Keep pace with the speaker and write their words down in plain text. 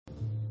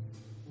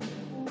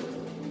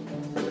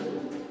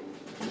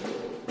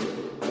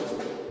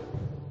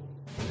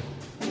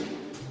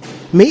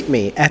Meet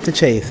me at The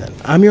Chazen.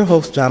 I'm your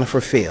host,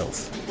 Jennifer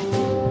Fields.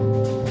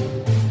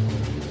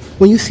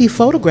 When you see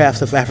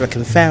photographs of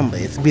African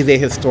families, be they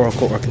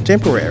historical or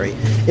contemporary,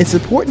 it's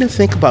important to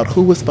think about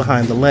who was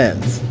behind the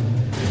lens.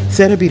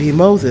 Serubiri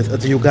Moses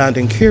is a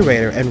Ugandan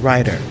curator and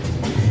writer.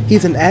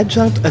 He's an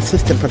adjunct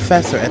assistant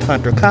professor at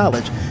Hunter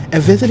College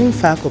and visiting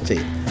faculty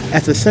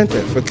at the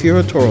Center for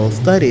Curatorial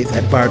Studies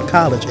at Bard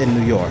College in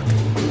New York.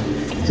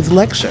 His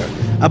lecture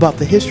about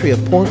the history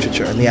of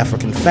portraiture in the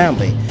African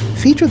family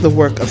featured the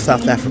work of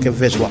South African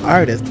visual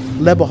artist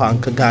Lebohang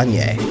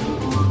Kganye.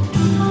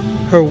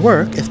 Her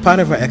work is part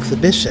of her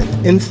exhibition,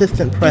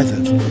 Insistent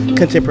Presence,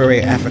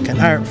 Contemporary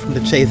African Art from the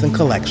Chazen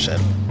Collection.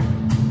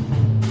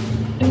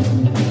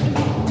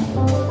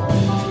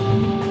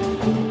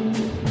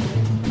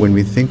 When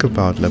we think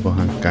about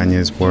Lebohang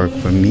Kganye's work,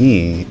 for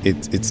me,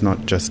 it's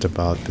not just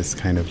about this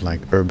kind of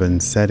like urban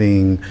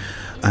setting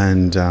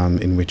and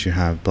in which you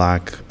have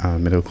black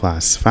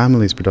middle-class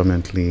families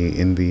predominantly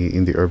in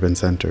the urban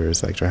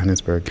centers like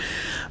Johannesburg,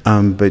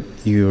 but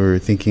you're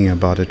thinking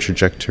about a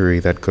trajectory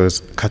that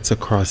cuts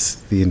across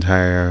the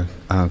entire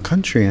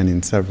country and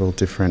in several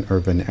different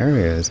urban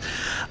areas.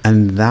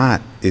 And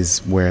that is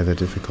where the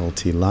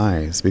difficulty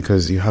lies,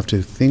 because you have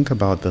to think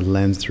about the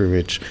lens through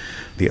which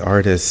the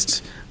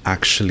artist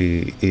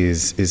actually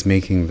is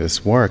making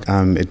this work.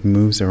 It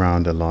moves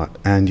around a lot,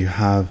 and you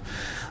have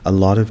a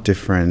lot of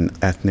different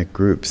ethnic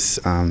groups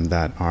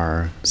that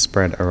are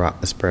spread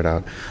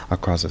out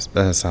across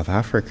South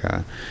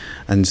Africa.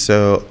 And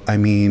so, I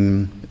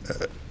mean,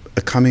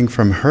 coming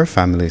from her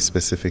family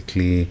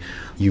specifically,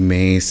 you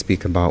may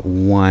speak about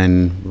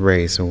one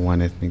race or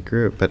one ethnic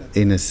group, but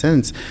in a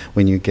sense,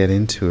 when you get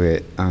into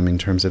it, in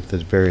terms of the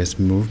various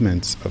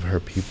movements of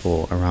her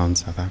people around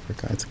South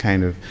Africa, it's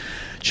kind of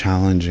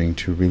challenging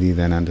to really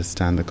then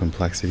understand the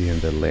complexity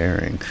and the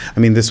layering. I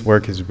mean, this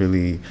work is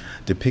really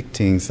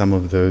depicting some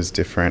of those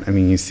different, I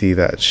mean, you see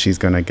that she's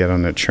going to get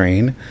on a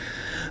train,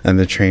 and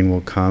the train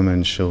will come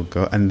and she'll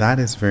go. And that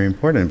is very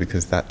important,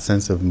 because that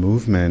sense of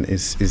movement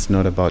is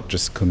not about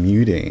just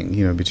commuting,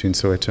 between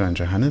Soweto and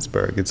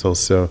Johannesburg. It's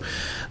also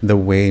the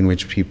way in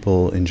which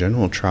people in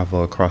general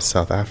travel across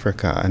South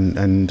Africa.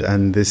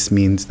 And this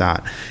means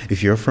that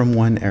if you're from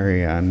one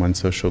area and one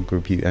social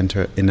group, you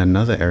enter in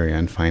another area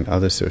and find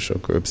other social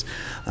groups,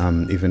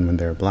 even when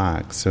they're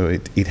black. So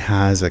it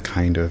has a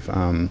kind of,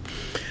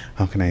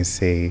 how can I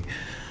say,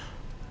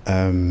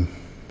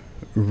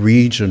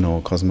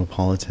 regional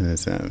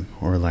cosmopolitanism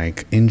or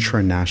like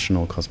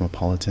intranational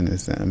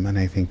cosmopolitanism, and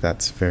I think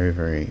that's very,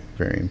 very,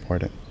 very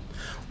important.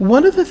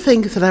 One of the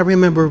things that I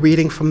remember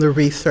reading from the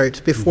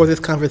research before this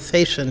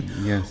conversation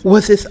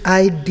was this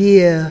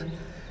idea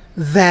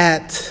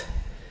that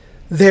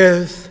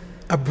there's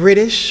a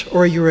British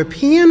or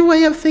European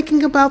way of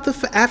thinking about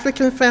the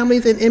African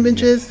families and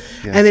images,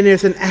 and then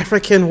there's an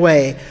African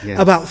way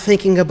about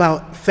thinking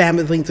about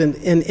families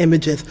and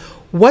images.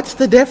 What's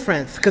the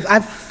difference? Because I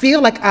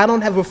feel like I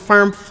don't have a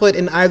firm foot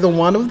in either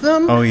one of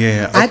them. Oh,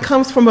 yeah. Okay. I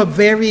comes from a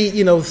very,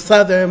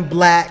 Southern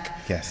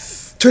black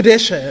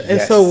tradition. And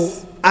so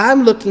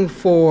I'm looking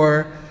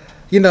for,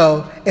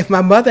 if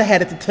my mother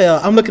had it to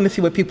tell, I'm looking to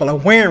see what people are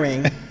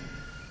wearing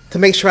to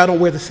make sure I don't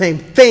wear the same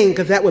thing,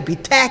 because that would be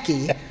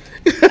tacky.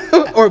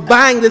 Or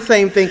buying the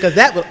same thing, because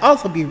that would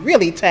also be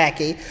really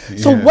tacky.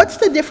 So what's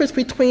the difference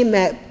between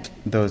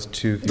those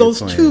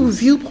two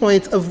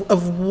viewpoints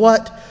of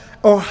what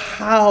or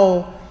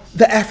how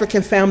the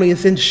African family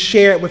is then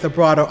shared with a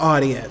broader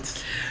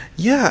audience?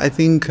 Yeah, I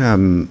think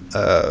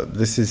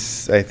this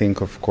is,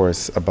 of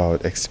course,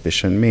 about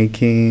exhibition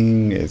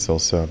making. It's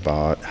also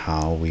about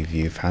how we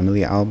view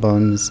family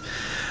albums.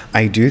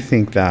 I do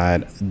think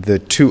that the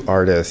two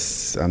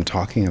artists I'm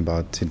talking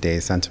about today,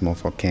 Santuma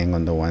Fokeng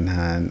on the one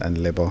hand and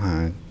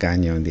Lebohang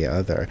Kganye on the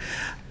other,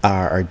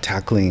 are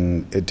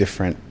tackling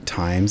different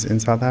times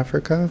in South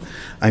Africa.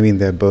 I mean,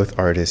 they're both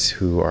artists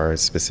who are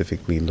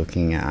specifically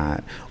looking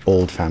at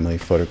old family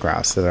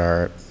photographs that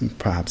are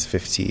perhaps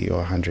 50 or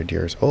 100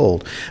 years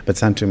old. But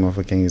Santuma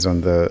Fokeng is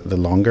on the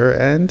longer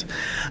end.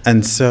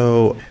 And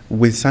so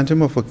with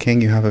Santuma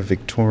Fokeng, you have a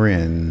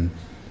Victorian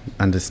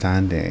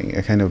understanding,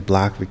 a kind of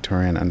black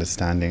Victorian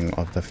understanding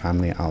of the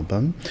family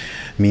album,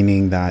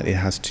 meaning that it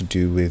has to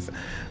do with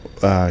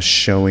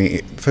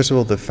showing, first of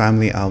all, the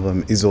family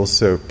album is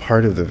also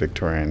part of the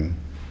Victorian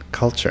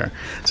culture.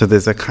 So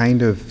there's a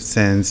kind of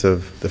sense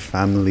of the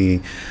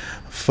family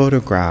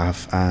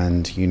photograph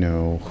and,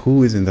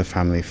 who is in the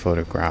family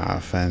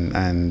photograph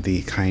and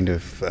the kind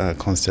of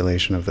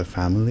constellation of the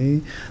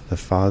family, the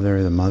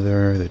father, the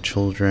mother, the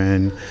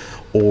children,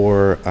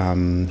 or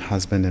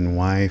husband and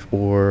wife,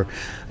 or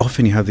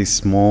often you have these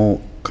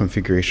small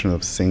configuration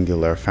of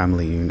singular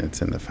family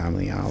units in the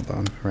family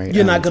album, right?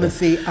 You're not going to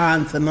see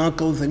aunts and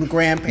uncles and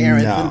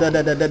grandparents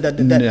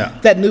and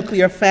that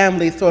nuclear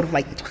family sort of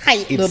like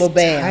tight little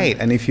band.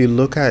 Tight. And if you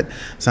look at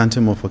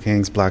Santuma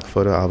Fokeng's Black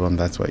Photo album,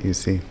 that's what you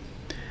see.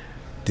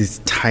 These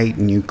tight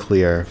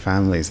nuclear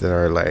families that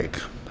are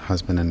like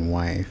husband and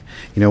wife.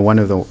 One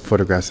of the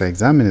photographs I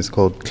examined is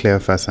called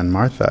Cleophas and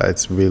Martha.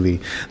 It's really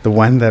the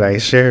one that I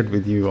shared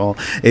with you all.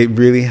 It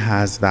really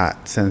has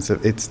that sense of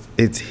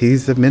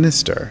he's the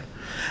minister.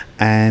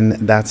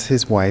 And that's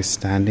his wife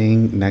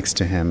standing next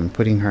to him,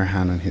 putting her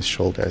hand on his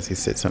shoulder as he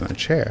sits on a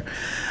chair.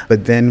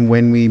 But then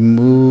when we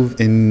move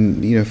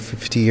in,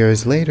 50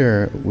 years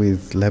later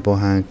with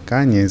Lebohang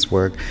Kanye's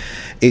work,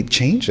 it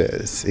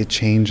changes. It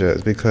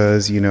changes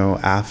because,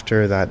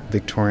 after that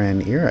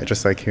Victorian era,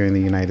 just like here in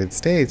the United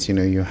States,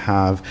 you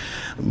have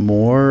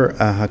more,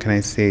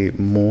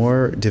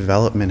 more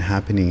development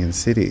happening in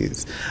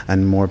cities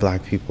and more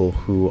Black people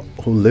who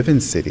live in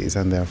cities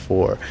and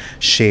therefore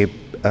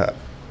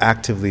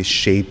actively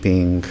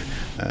shaping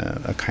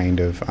a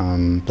kind of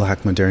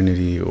Black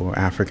modernity or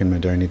African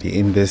modernity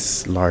in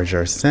this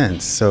larger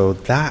sense. So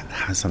that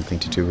has something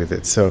to do with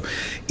it. So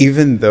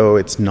even though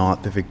it's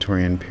not the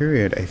Victorian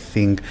period, I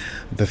think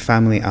the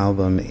family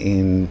album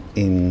in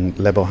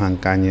Lebohang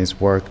Kanye's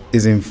work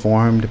is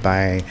informed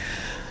by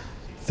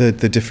the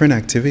different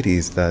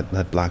activities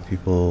that Black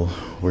people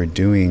were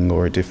doing,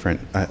 or different,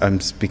 I'm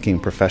speaking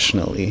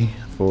professionally,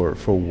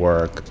 for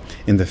work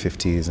in the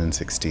 50s and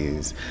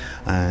 60s.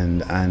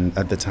 And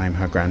at the time,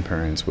 her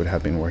grandparents would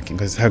have been working,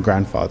 because her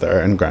grandfather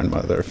and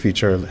grandmother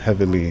feature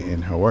heavily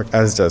in her work,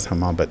 as does her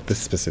mom, but this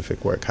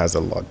specific work has a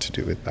lot to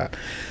do with that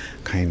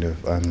kind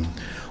of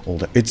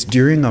older. It's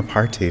during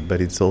apartheid,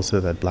 but it's also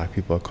that Black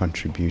people are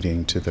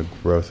contributing to the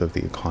growth of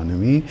the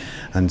economy.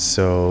 And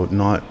so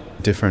not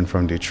different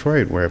from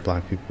Detroit, where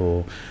Black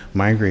people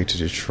migrate to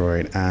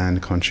Detroit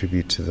and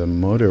contribute to the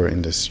motor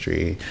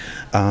industry.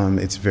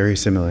 It's very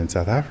similar in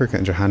South Africa,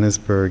 in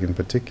Johannesburg in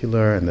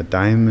particular, and the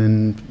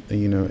diamond,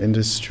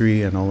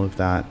 industry and all of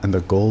that, and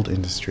the gold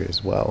industry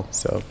as well.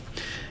 So,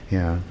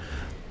 yeah.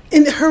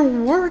 In her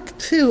work,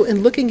 too,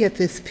 in looking at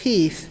this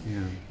piece,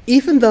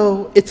 even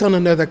though it's on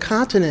another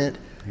continent,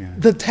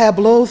 the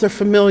tableaus are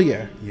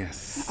familiar.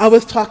 Yes. I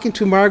was talking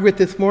to Margaret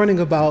this morning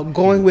about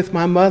going with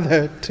my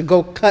mother to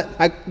go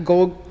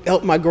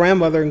help my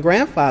grandmother and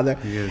grandfather,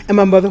 and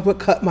my mother would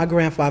cut my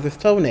grandfather's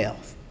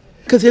toenails.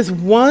 Because there's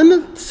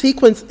one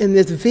sequence in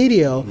this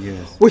video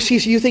where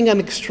she's using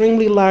an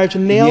extremely large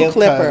nail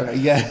clipper.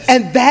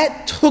 And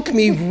that took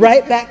me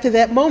right back to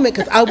that moment,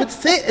 because I would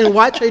sit and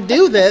watch her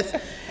do this,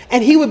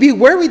 and he would be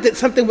worried that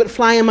something would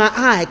fly in my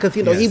eye, because,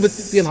 he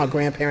was, how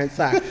grandparents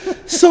are.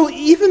 So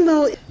even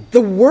though the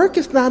work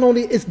is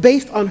is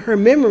based on her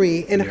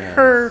memory and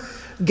her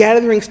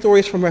gathering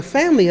stories from her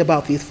family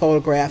about these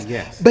photographs,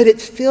 but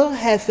it still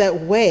has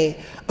that way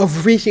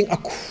of reaching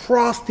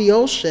across the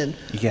ocean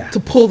to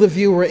pull the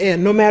viewer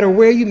in, no matter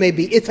where you may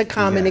be. It's a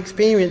common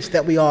experience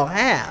that we all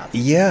have.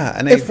 Yeah.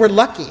 And if we're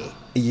lucky.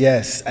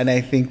 Yes, and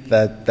I think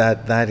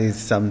that is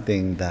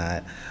something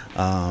that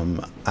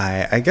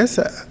I guess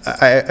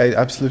I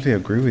absolutely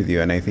agree with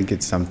you, and I think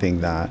it's something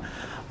that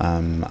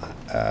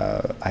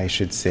I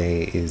should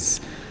say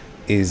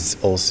is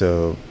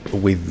also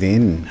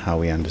within how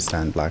we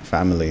understand Black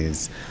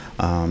families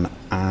and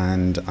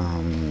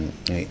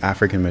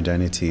African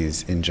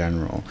modernities in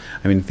general.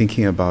 I mean,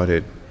 thinking about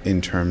it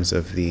in terms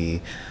of the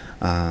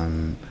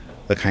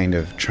kind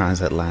of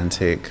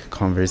transatlantic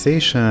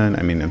conversation.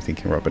 I mean, I'm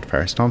thinking Robert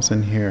Farris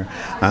Thompson here,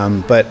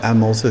 but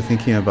I'm also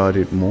thinking about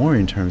it more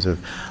in terms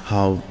of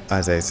how,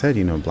 as I said,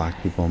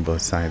 Black people on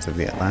both sides of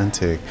the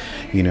Atlantic,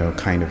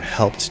 kind of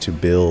helped to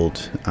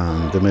build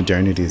the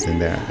modernities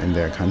in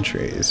their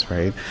countries,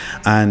 right?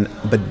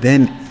 But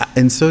then,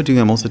 in so doing,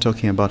 I'm also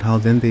talking about how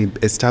then they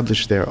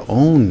established their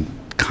own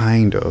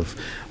kind of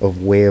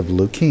way of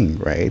looking,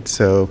 right?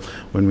 So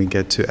when we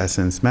get to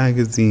Essence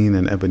magazine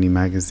and Ebony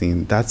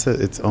magazine, that's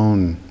its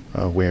own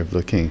way of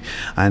looking.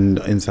 And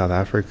in South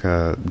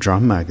Africa,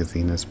 Drum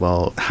magazine as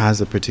well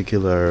has a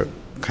particular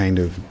kind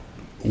of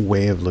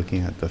way of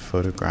looking at the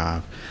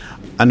photograph.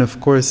 And of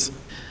course,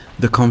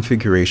 the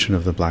configuration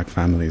of the Black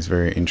family is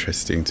very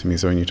interesting to me.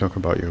 So when you talk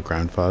about your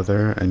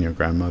grandfather and your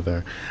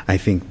grandmother, I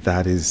think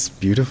that is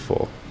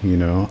beautiful,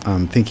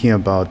 thinking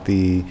about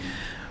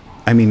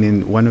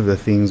in one of the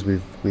things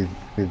with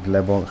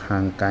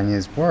Lebohang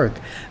Kanye's work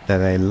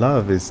that I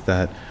love is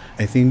that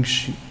I think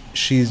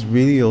she's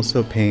really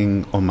also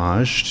paying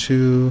homage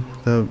to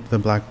the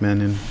Black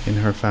men in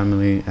her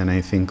family, and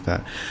I think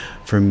that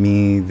for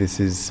me this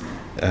is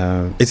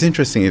it's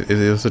interesting.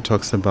 It also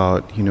talks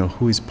about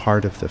who is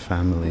part of the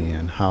family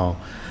and how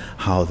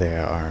they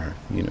are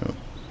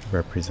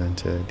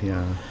represented.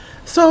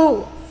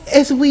 So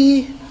as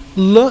we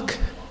look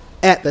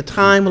at the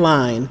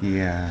timeline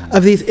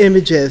of these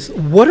images,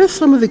 what are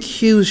some of the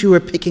cues you were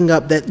picking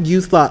up that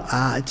you thought,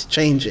 it's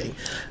changing?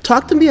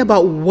 Talk to me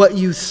about what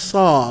you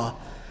saw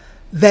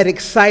that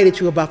excited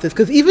you about this,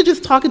 because even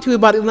just talking to you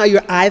about it now,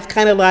 your eyes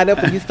kind of light up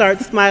and you start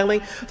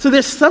smiling. So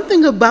there's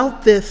something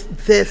about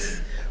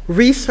this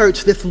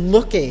research, this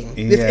looking,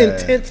 this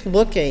intense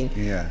looking,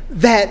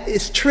 that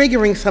is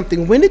triggering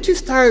something. When did you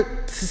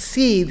start to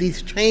see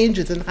these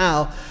changes in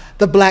how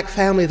the black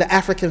family, the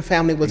African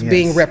family was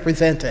being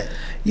represented.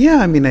 Yeah,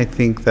 I mean, I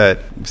think that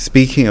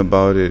speaking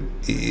about it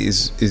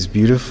is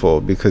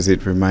beautiful because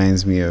it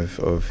reminds me of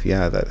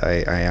that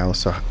I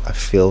also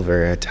feel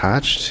very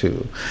attached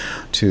to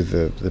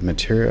the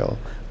material.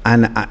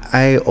 And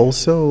I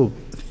also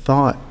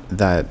thought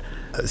that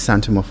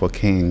Santomofo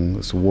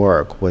King's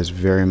work was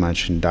very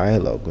much in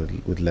dialogue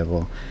with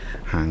Lebo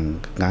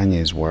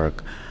Hanganye's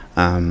work.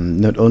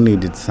 Not only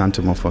did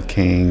Santomofo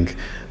King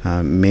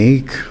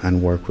make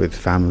and work with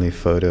family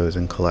photos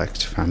and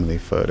collect family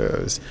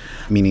photos,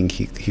 meaning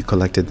he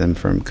collected them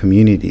from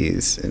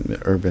communities, in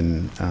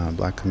urban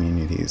black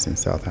communities in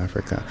South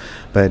Africa,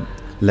 but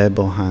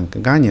Lebo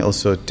Hanganye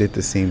also did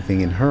the same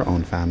thing in her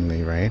own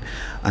family, right?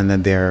 And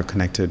that they're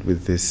connected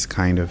with this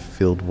kind of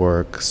field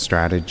work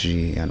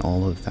strategy and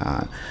all of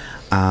that.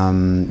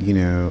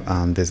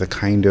 There's a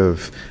kind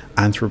of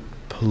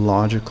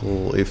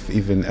anthropological, if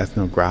even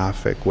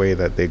ethnographic way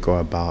that they go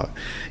about,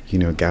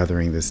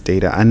 gathering this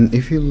data. And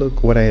if you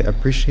look, what I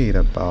appreciate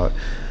about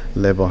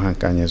Lebo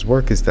Hanganye's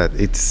work is that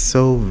it's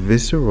so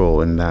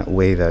visceral in that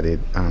way that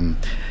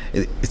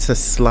it's a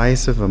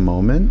slice of a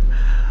moment,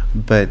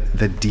 but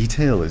the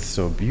detail is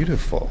so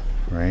beautiful,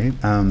 right?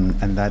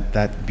 And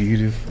that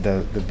beautiful,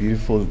 the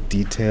beautiful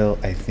detail,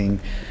 I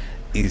think,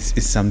 is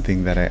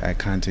something that I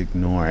can't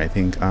ignore. I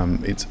think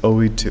it's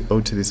owed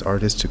to this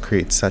artist to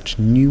create such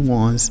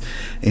nuance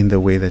in the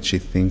way that she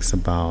thinks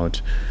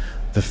about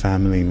the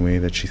family, in the way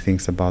that she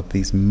thinks about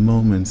these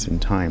moments in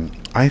time.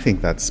 I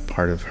think that's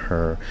part of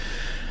her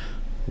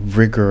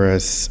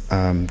rigorous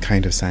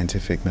kind of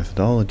scientific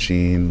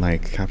methodology in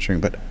like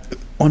capturing. But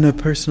on a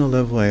personal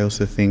level, I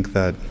also think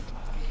that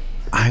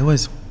I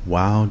was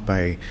wowed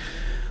by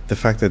the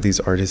fact that these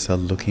artists are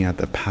looking at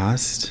the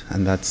past,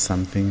 and that's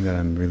something that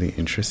I'm really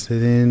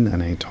interested in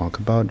and I talk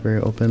about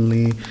very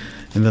openly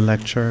in the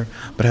lecture.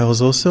 But I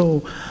was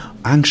also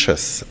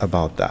anxious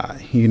about that,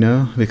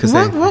 because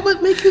what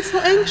would make you so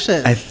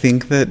anxious? I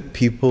think that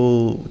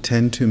people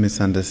tend to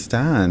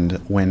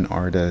misunderstand when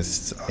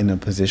artists in a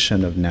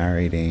position of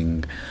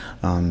narrating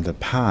the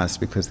past,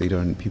 because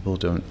people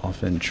don't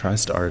often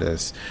trust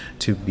artists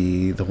to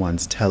be the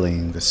ones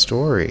telling the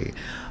story.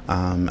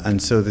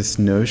 And so this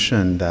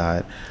notion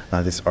that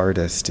this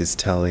artist is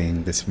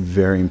telling this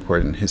very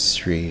important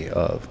history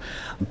of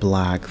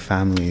black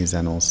families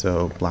and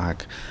also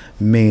black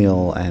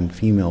male and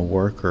female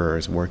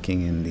workers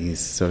working in these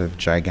sort of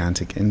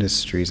gigantic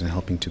industries and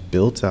helping to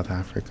build South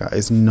Africa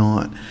is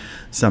not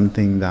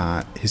something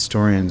that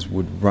historians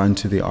would run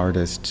to the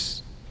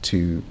artist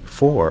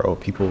for, or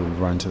people would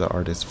run to the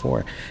artist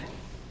for.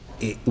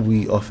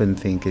 We often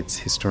think it's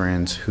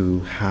historians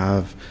who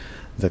have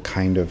the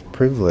kind of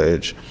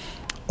privilege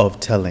of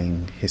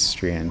telling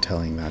history and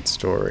telling that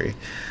story.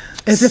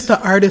 As if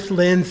the artist's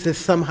lens is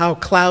somehow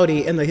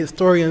cloudy and the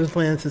historian's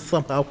lens is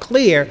somehow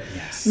clear,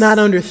 not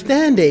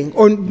understanding,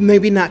 or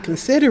maybe not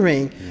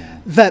considering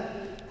that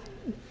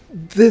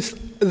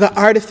the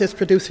artist that's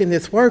producing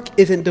this work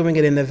isn't doing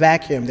it in a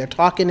vacuum. They're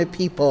talking to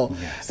people.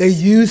 They're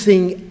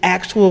using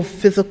actual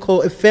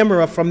physical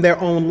ephemera from their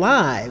own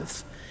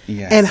lives.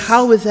 And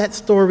how is that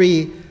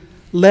story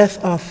less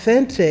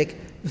authentic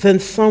than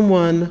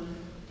someone,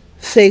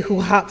 say,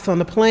 who hops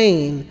on a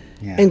plane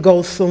and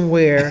goes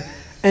somewhere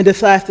and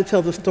decides to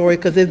tell the story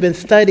because they've been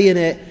studying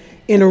it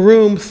in a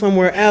room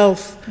somewhere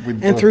else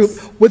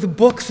with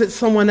books that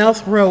someone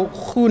else wrote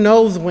who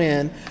knows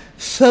when.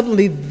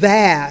 Suddenly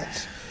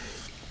that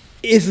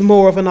is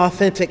more of an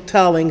authentic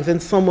telling than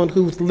someone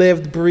who's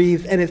lived,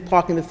 breathed, and is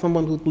talking to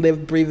someone who's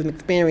lived, breathed, and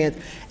experienced,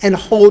 and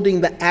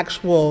holding the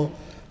actual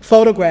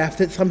photographs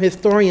that some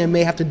historian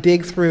may have to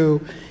dig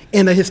through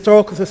in a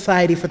historical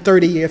society for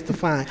 30 years to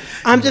find.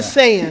 I'm just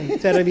saying,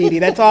 Serubiri,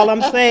 that's all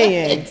I'm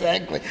saying.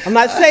 Exactly. I'm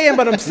not saying,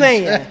 but I'm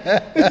saying.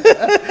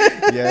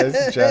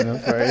 Yes,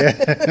 Jennifer,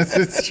 yes,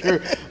 it's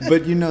true.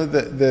 But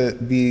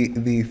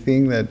the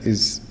thing that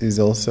is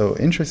also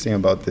interesting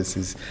about this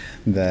is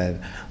that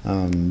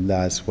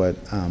that's what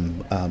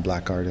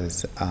black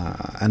artists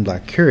and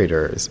black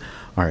curators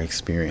are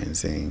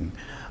experiencing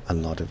a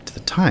lot of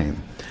the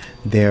time.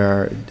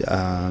 They're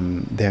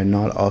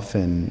not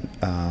often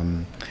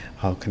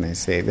how can I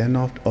say? They're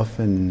not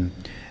often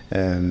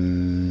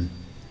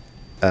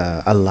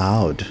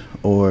allowed,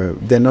 or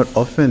they're not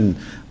often.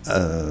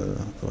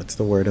 What's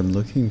the word I'm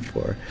looking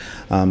for?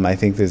 I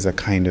think there's a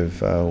kind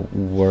of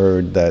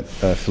word that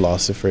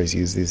philosophers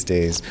use these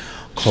days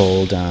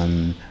called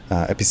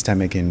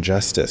epistemic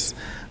injustice.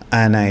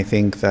 And I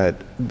think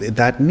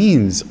that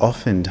means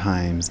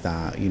oftentimes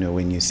that,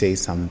 when you say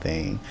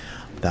something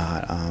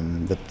that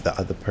the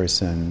other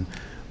person,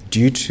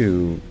 due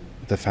to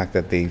the fact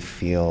that they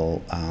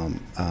feel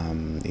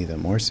either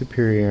more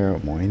superior, or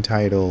more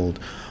entitled,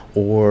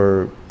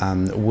 or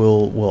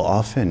will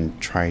often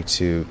try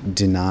to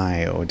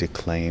deny or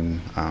declaim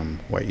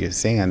what you're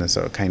saying. And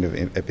so a kind of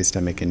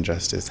epistemic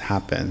injustice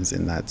happens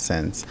in that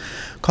sense,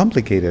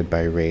 complicated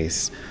by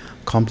race,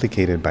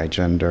 complicated by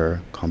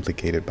gender,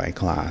 complicated by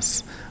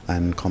class,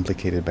 and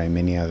complicated by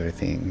many other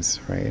things,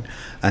 right?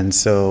 And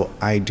so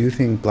I do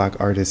think Black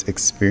artists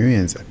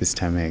experience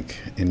epistemic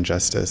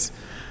injustice,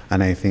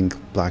 and I think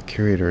Black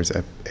curators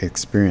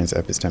experience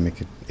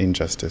epistemic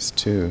injustice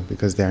too,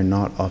 because they're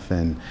not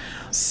often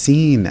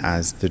seen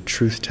as the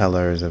truth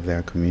tellers of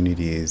their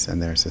communities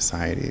and their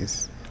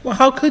societies. Well,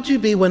 how could you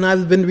be when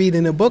I've been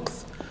reading the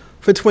books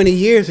for 20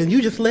 years and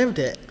you just lived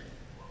it?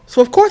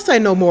 So of course I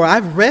know more.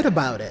 I've read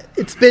about it.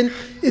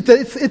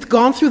 It's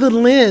gone through the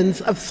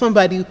lens of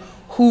somebody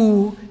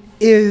who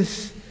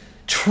is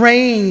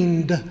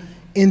trained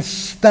in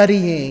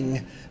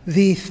studying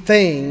these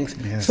things.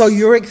 Yes. So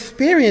your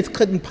experience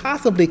couldn't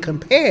possibly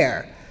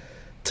compare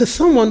to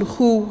someone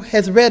who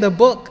has read a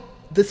book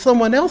that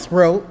someone else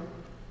wrote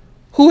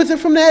who isn't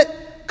from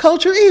that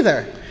culture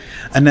either.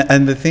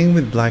 And the thing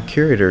with Black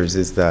curators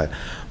is that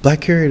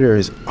Black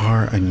curators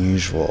are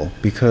unusual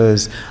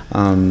because,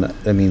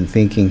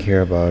 thinking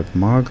here about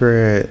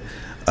Margaret,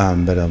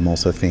 but I'm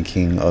also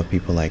thinking of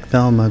people like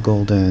Thelma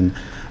Golden.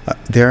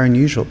 They're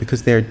unusual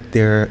because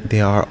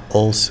they are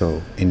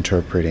also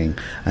interpreting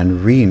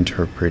and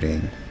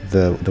reinterpreting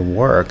the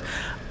work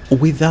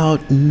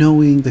without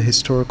knowing the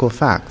historical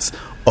facts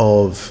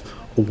of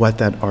what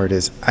that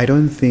artist. I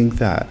don't think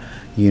that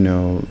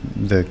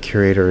the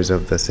curators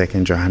of the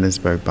second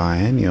Johannesburg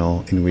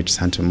Biennial, in which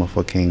Santa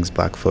Mofo King's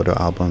Black photo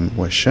album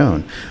was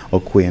shown,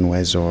 Okwe and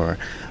Wezor,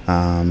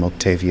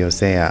 Octavio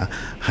Zea,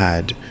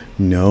 had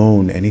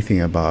known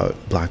anything about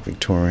Black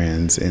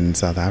Victorians in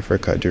South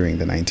Africa during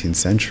the 19th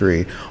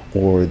century,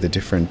 or the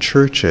different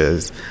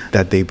churches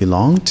that they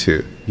belonged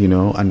to,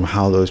 and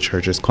how those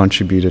churches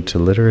contributed to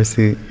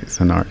literacy. He's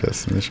an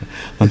artist.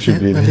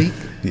 Contributed.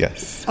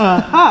 Yes.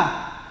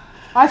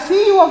 I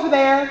see you over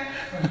there.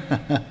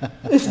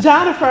 It's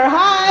Jennifer.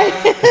 Hi.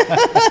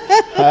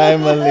 Hi,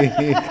 Malik.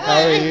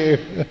 How are you?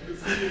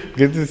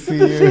 Good to see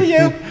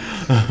you.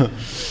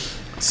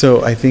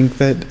 So I think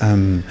that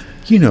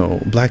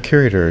Black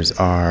curators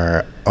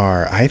are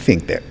I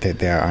think that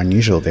they are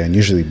unusual. They're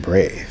unusually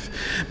brave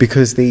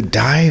because they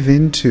dive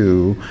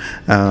into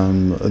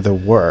the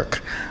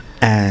work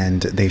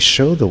and they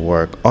show the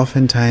work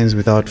oftentimes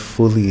without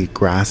fully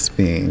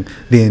grasping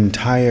the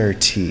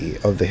entirety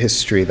of the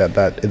history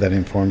that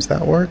informs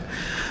that work.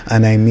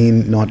 And I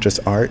mean not just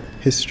art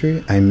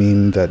history, I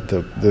mean that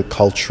the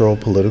cultural,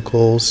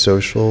 political,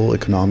 social,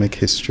 economic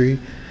history.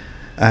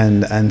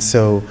 And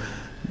so,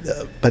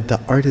 but the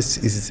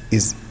artist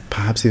is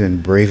perhaps even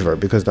braver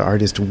because the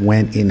artist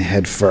went in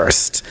head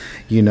first,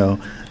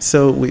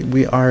 So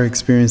we are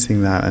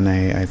experiencing that, and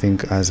I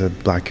think as a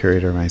Black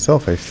curator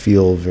myself, I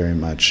feel very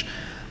much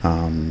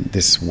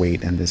this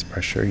weight and this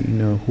pressure.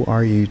 Who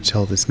are you to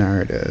tell this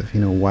narrative?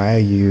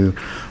 Why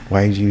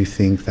do you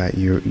think that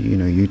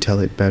you tell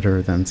it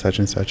better than such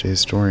and such a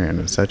historian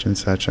or such and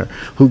such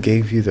who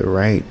gave you the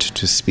right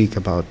to speak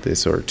about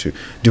this or to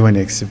do an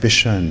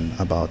exhibition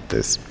about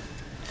this?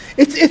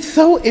 It's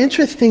so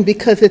interesting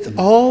because it's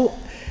all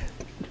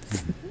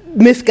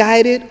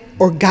misguided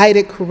or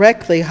guided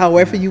correctly,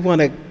 however you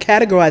want to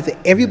categorize it.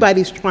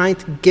 Everybody's trying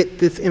to get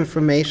this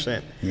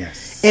information.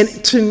 Yes. And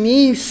to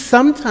me,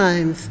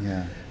 sometimes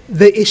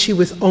the issue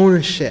is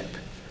ownership.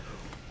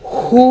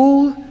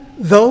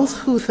 Those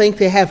who think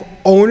they have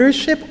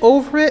ownership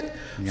over it,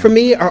 for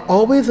me, are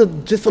always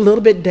just a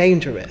little bit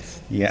dangerous.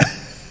 Yeah.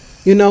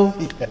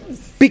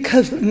 Yes.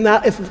 Because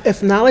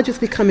if knowledge is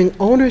becoming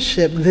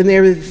ownership, then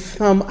there is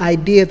some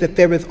idea that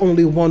there is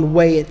only one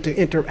way to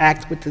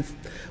interact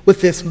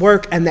with this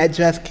work, and that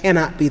just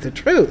cannot be the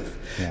truth.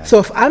 Yeah. So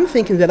if I'm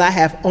thinking that I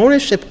have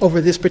ownership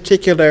over this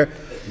particular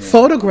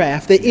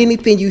photograph, that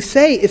anything you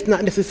say is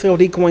not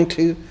necessarily going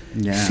to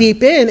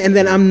seep in, and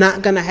then I'm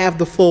not going to have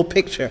the full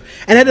picture.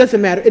 And it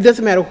doesn't matter. It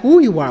doesn't matter who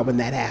you are when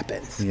that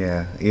happens.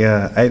 Yeah.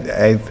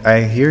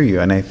 I hear you,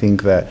 and I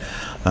think that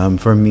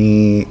for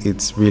me,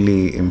 it's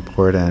really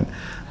important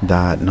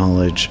that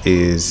knowledge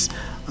is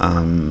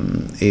at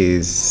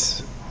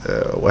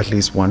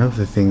least one of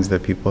the things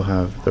that people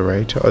have the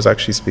right to. I was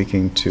actually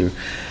speaking to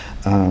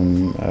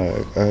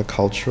a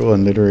cultural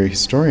and literary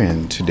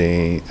historian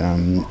today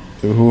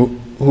who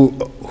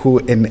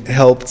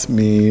helped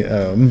me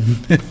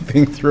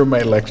think through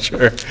my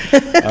lecture,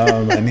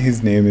 and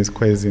his name is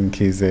Kwezi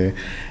Mkize,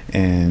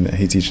 and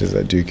he teaches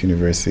at Duke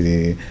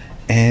University,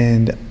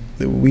 and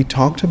we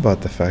talked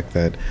about the fact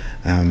that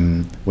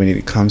when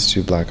it comes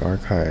to Black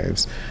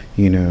archives,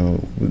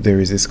 there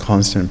is this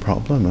constant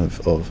problem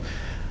of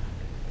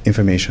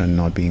information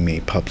not being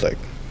made public,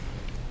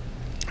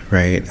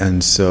 right?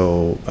 And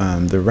so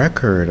the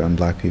record on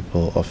Black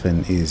people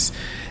often is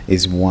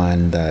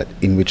one that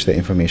in which the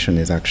information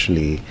is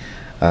actually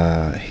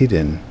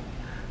hidden,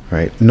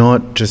 right?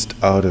 Not just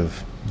out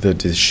of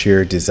the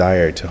sheer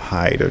desire to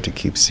hide or to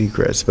keep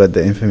secrets, but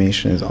the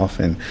information is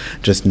often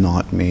just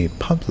not made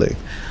public.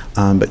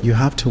 But you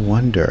have to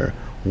wonder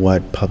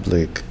what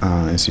public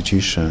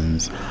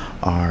institutions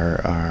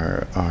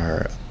are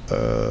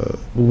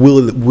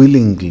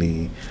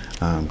willingly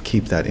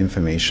keep that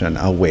information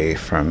away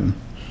from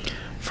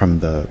from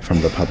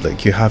the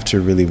public. You have to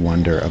really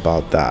wonder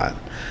about that,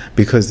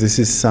 because this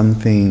is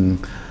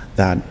something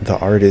that the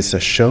artists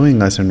are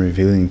showing us and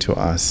revealing to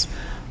us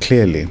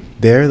clearly.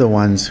 They're the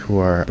ones who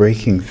are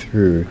breaking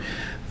through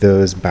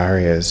those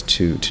barriers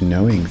to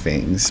knowing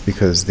things,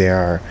 because they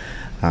are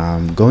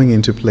going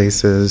into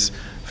places,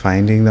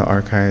 finding the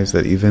archives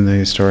that even the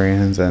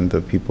historians and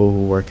the people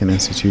who work in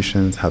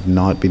institutions have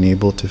not been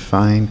able to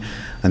find,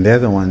 and they're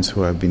the ones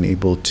who have been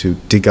able to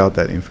dig out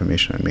that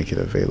information and make it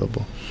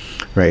available,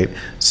 right?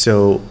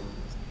 So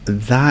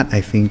that,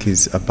 I think,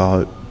 is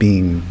about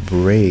being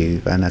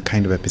brave and a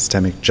kind of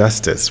epistemic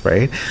justice,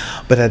 right?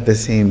 But at the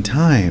same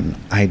time,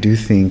 I do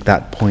think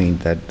that point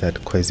that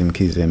Kwesi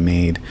Mkize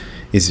made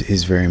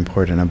is very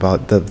important,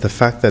 about the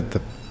fact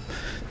that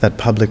that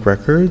public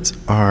records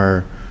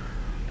are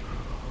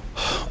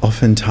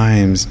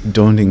oftentimes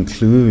don't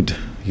include,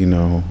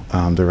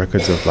 the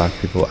records of Black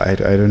people. I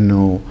don't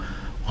know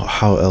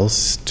how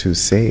else to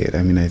say it.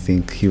 I mean, I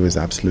think he was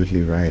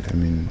absolutely right. I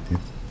mean,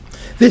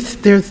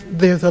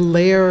 there's a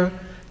layer,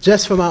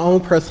 just from my own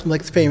personal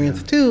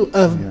experience too,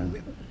 of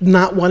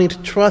not wanting to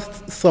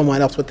trust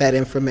someone else with that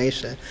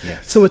information.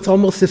 Yes. So it's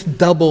almost this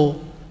double,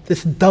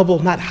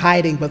 not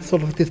hiding, but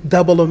sort of this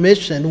double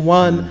omission,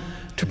 one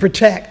to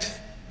protect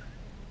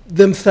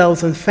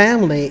themselves and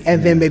family,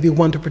 and then maybe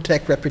one to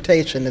protect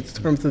reputation in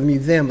terms of the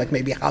museum, like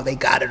maybe how they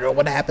got it or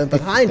what happened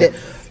behind it.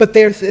 But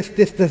there's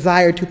this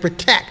desire to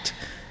protect.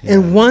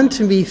 And one,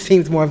 to me,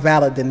 seems more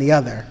valid than the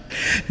other.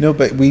 No,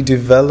 but we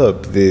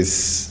develop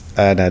this,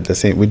 and at the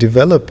same, we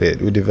develop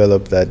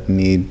that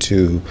need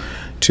to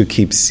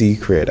keep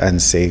secret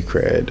and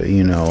sacred,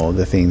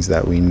 the things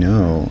that we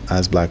know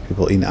as Black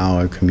people in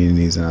our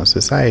communities and our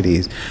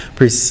societies,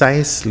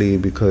 precisely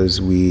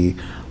because we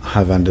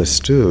have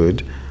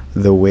understood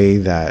the way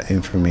that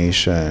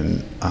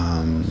information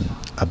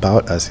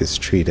about us is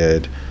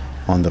treated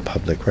on the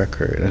public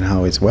record and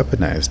how it's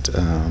weaponized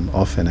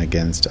often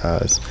against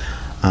us.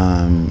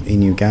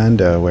 In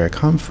Uganda, where I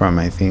come from,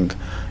 I think,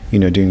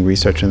 doing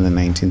research in the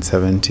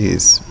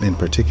 1970s in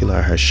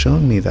particular has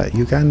shown me that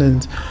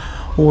Ugandans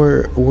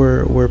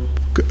were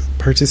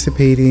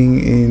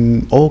participating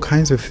in all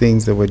kinds of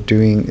things. They were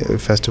doing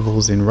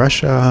festivals in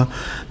Russia,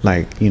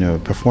 like,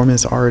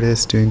 performance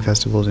artists doing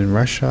festivals in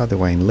Russia. They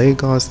were in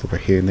Lagos. They were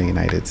here in the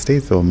United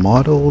States. They were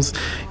models,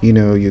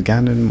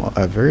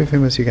 a very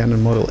famous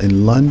Ugandan model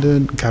in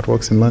London,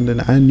 catwalks in London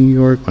and New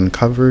York, on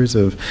covers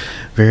of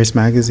various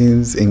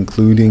magazines,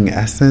 including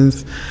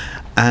Essence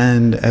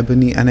and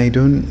Ebony. And I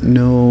don't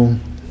know,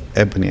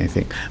 Ebony, I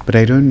think, but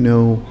I don't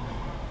know,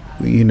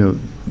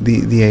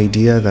 the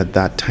idea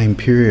that time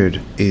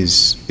period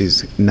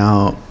is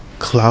now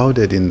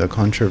clouded in the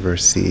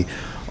controversy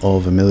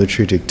of a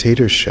military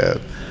dictatorship,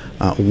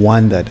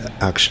 one that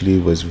actually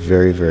was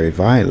very, very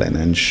violent,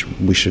 and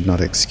we should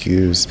not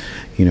excuse,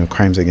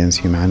 crimes against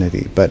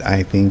humanity. But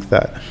I think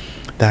that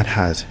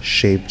has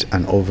shaped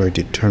and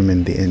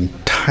overdetermined the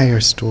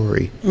entire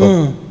story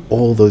of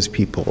all those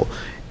people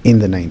in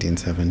the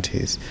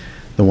 1970s.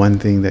 The one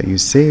thing that you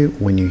say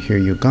when you hear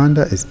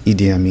Uganda is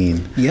Idi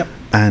Amin. Yep.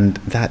 And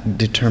that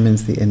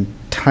determines the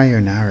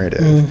entire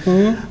narrative.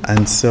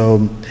 And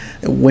so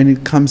when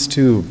it comes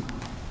to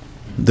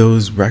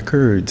those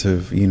records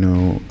of,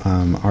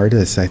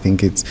 artists, I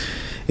think it's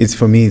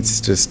for me,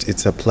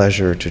 it's a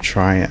pleasure to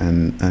try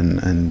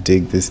and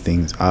dig these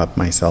things up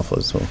myself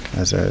also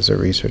as a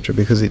researcher,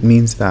 because it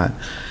means that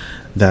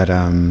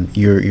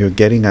you're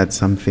getting at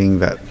something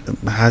that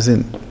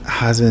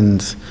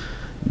hasn't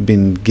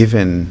been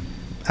given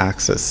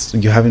access.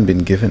 You haven't been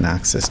given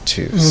access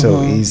to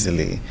so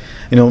easily.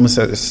 It almost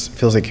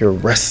feels like you're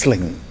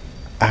wrestling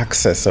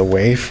access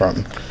away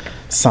from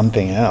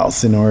something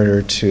else in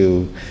order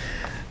to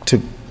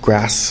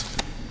grasp,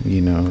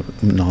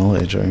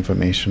 knowledge or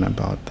information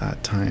about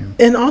that time.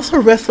 And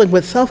also wrestling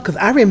with self, because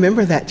I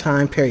remember that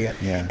time period.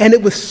 Yeah. And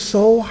it was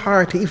so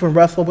hard to even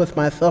wrestle with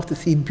myself to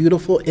see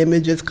beautiful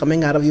images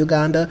coming out of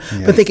Uganda,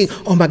 but thinking,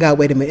 oh my God,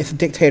 wait a minute, it's a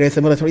dictator, it's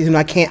a military,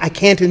 I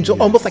can't enjoy,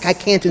 almost like I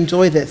can't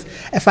enjoy this.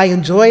 If I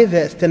enjoy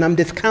this, then I'm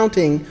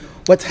discounting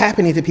what's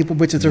happening to people,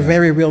 which is a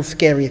very real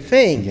scary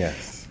thing.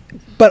 Yes.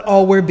 But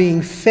all we're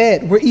being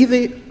fed,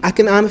 I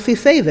can honestly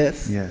say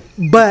this,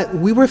 but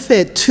we were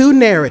fed two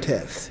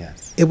narratives. Yes.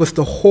 It was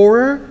the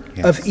horror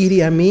of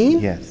Idi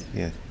Amin,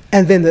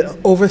 and then the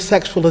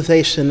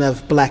over-sexualization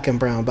of Black and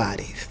brown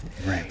bodies.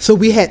 Right. So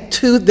we had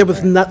two.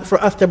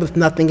 For us, there was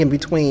nothing in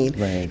between.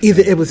 Right.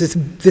 Either it was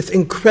this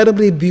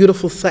incredibly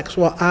beautiful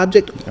sexual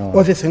object,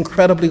 or this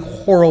incredibly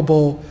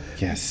horrible,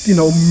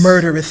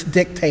 murderous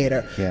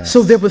dictator. Yes.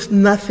 So there was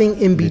nothing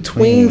in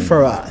between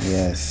for us.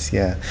 Yes,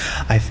 yeah.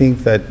 I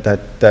think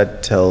that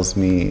tells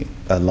me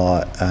a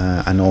lot,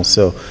 and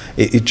also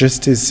it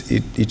just is.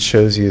 It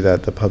shows you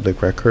that the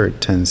public record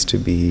tends to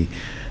be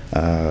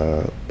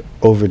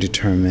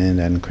overdetermined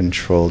and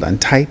controlled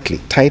and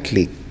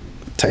tightly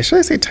should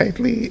I say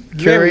tightly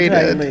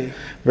curated?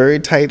 Very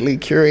tightly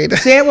curated.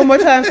 Say it one more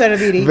time,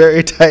 Serubiri.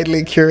 Very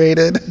tightly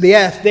curated.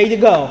 Yes, there you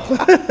go.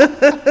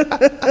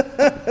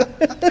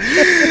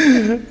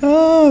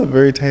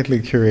 Very tightly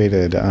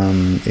curated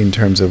in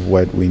terms of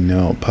what we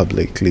know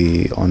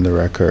publicly on the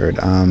record.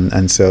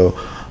 And so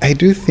I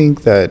do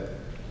think that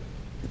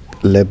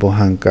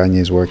Lebohang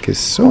Kanye's work is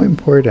so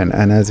important,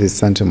 and as is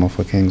Santo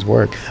Mofokeng's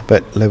work,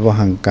 but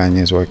Lebohang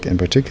Kanye's work in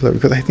particular,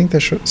 because I think the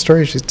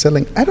stories she's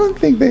telling, I don't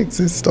think they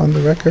exist on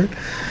the record.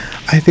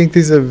 I think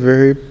these are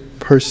very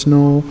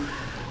personal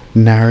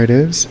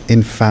narratives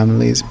in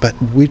families, but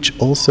which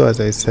also, as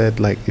I said,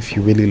 like if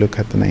you really look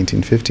at the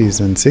 1950s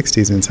and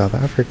 60s in South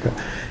Africa,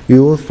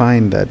 you will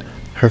find that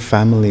her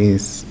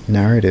family's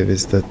narrative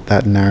is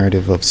that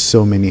narrative of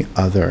so many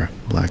other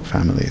black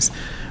families,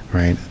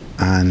 right?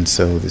 And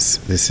so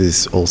this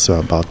is also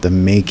about the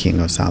making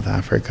of South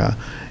Africa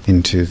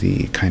into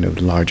the kind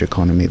of large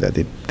economy that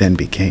it then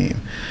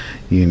became.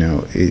 You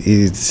know,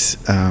 it's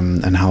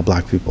and how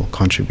black people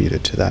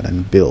contributed to that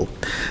and built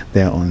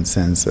their own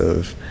sense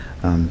of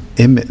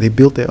they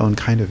built their own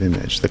kind of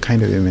image, the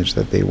kind of image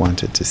that they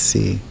wanted to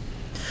see.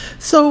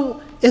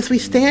 So as we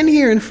stand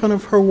here in front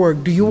of her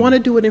work, do you want to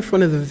do it in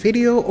front of the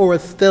video or a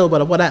still?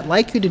 But what I'd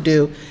like you to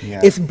do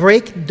is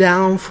break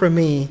down for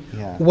me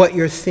what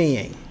you're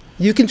seeing.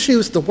 You can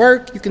choose the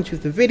work, you can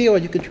choose the video, or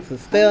you can choose the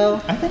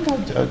still. I think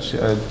I'll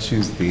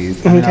choose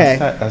these. Okay.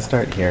 I'll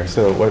start here.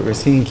 So what we're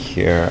seeing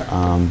here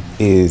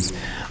is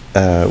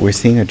we're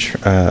seeing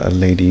a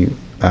lady,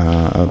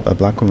 a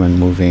black woman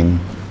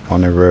moving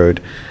on a road,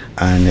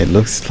 and it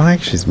looks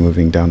like she's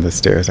moving down the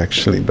stairs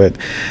actually, but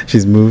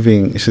she's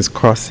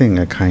crossing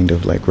a kind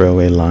of like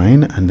railway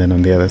line, and then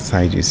on the other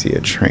side you see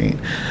a train,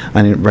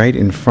 and right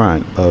in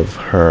front of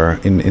her,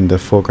 in the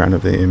foreground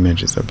of the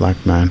image, is a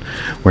black man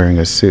wearing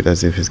a suit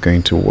as if he's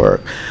going to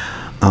work.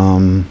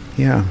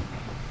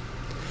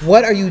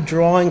 What are you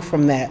drawing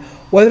from that?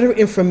 What other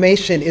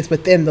information is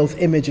within those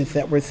images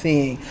that we're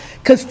seeing?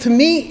 Because to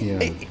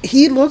me,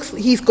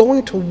 he's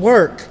going to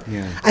work.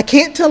 Yeah. I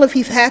can't tell if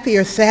he's happy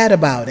or sad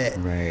about it.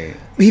 Right.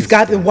 He's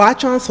got the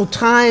watch on, so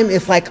time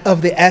is like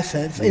of the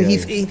essence. And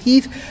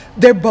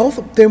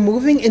they're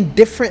moving in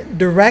different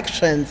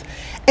directions.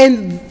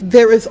 And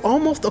there is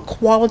almost a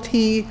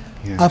quality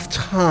of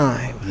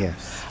time.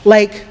 Yes.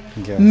 Like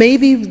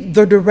maybe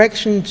the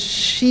direction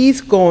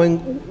she's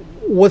going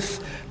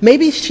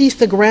maybe she's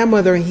the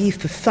grandmother and he's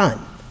the son.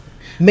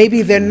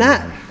 Maybe they're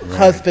not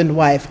husband,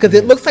 wife, because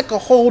it looks like a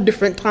whole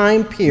different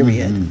time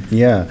period. Mm-hmm.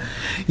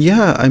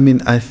 Yeah. I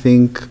mean, I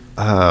think,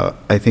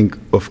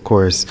 of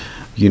course,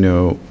 you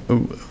know,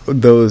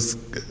 those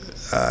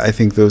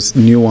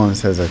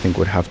nuances, I think,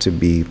 would have to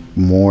be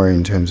more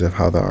in terms of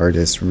how the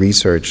artist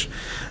researched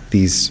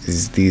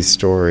these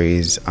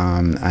stories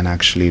and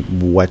actually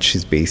what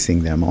she's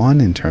basing them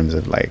on in terms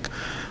of like.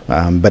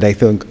 But I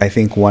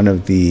think one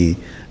of the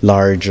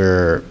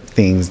larger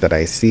things that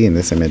I see in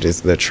this image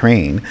is the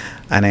train,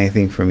 and I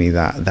think for me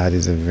that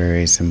is a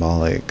very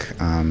symbolic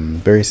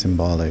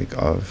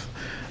of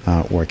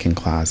working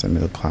class and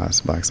middle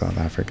class Black South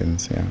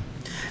Africans. Yeah.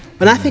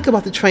 When I think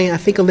about the train, I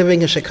think of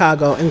living in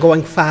Chicago and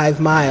going 5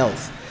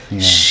 miles. Yeah.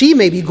 She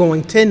may be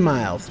going 10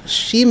 miles.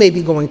 She may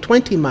be going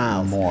 20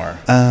 miles. More.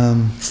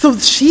 So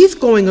she's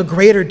going a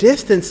greater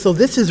distance. So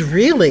this is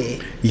really...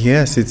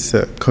 Yes, it's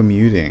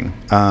commuting.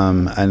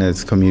 And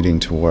it's commuting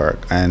to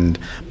work.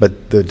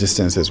 But the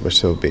distances were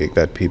so big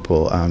that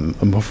people...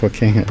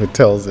 Mofokeng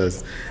tells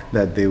us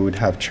that they would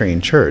have train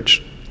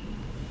church.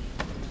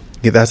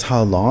 Yeah, that's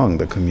how long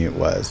the commute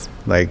was.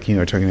 Like, you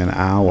know, talking an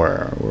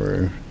hour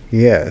or...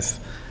 Yes.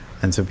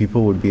 And so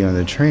people would be on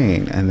the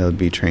train and there would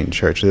be train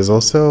church. There's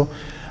also...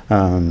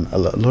 a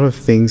lot of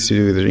things to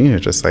do with it, you know,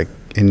 just like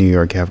in New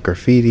York you have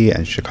graffiti,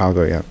 and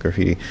Chicago you have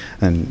graffiti,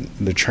 and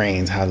the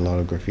trains had a lot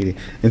of graffiti.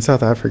 In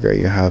South Africa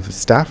you have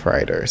staff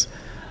riders,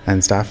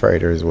 and staff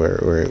riders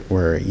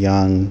were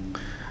young,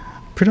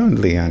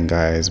 predominantly young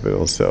guys, but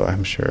also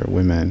I'm sure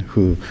women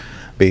who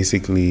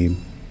basically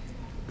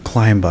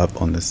climb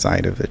up on the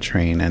side of the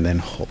train and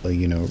then,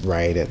 you know,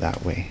 ride it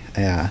that way.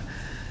 Yeah.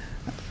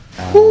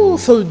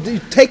 So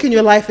taking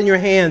your life in your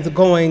hands,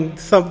 going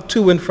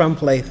to and from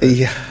places.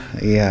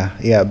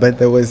 Yeah. But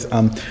there was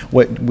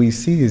what we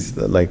see is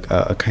like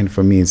a kind,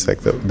 for me, it's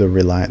like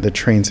the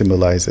train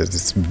symbolizes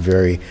this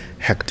very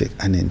hectic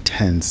and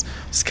intense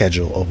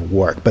schedule of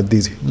work. But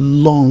these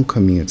long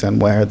commutes,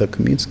 and where are the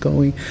commutes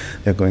going?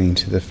 They're going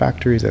to the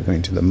factories, they're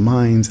going to the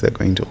mines, they're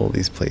going to all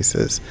these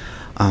places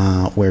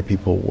where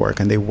people work,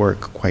 and they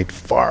work quite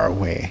far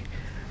away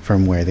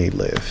from where they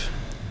live.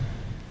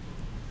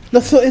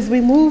 So as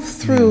we move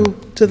through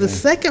to the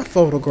second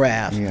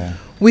photograph,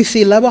 we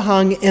see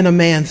Lebohang in a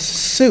man's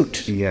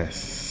suit.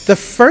 Yes. The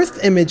first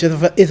image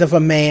is of a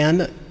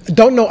man.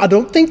 Don't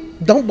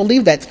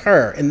believe that's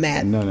her in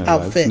that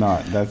outfit.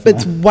 That's but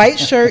it's white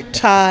shirt,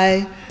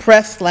 tie,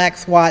 pressed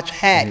slacks, watch,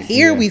 hat.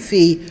 Here we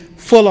see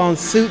full-on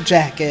suit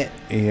jacket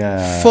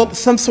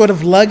some sort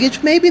of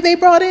luggage maybe they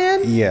brought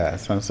in. Yeah,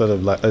 some sort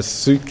of a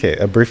suitcase,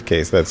 a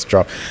briefcase that's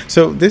dropped.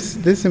 So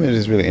this image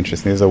is really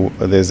interesting.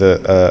 There's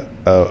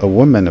a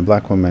woman, a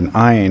black woman,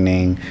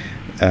 ironing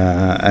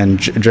and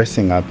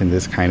dressing up in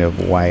this kind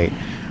of white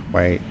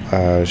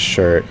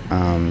shirt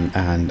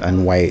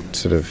and white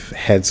sort of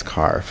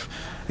headscarf,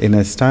 in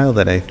a style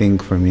that I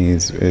think for me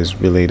is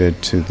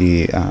related to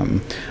the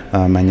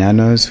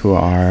Mañanos, who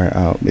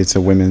are, it's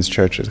a women's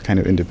church, it's a kind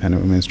of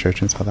independent women's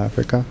church in South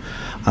Africa.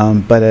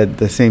 But at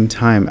the same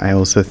time, I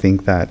also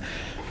think that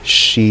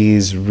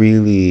she's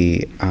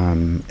really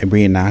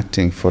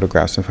reenacting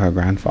photographs of her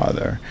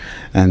grandfather.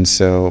 And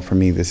so for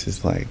me, this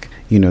is like,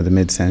 the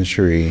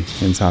mid-century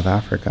in South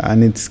Africa.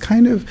 And it's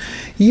kind of,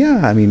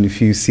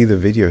 if you see the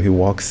video, he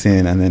walks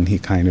in and then he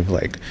kind of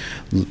like,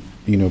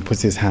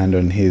 puts his hand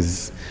on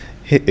his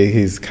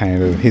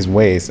kind of his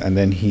waist, and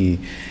then he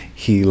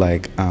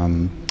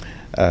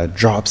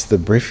drops the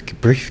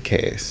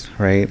briefcase,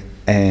 right?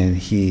 And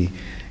he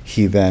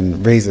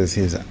then raises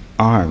his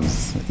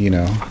arms,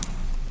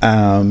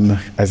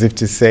 as if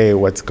to say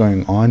what's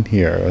going on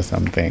here or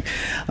something.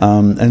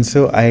 And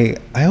so I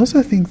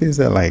also think these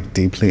are like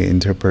deeply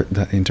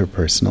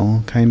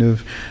interpersonal kind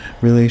of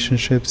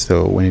relationships.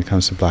 So when it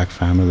comes to black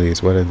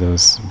families, what are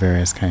those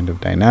various kind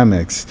of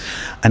dynamics?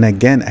 And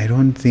again, I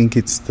don't think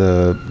it's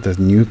the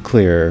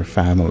nuclear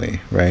family,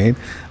 right?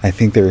 I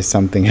think there is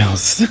something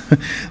else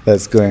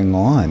that's going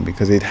on,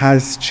 because it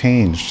has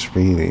changed,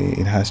 really.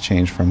 It has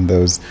changed from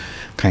those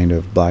kind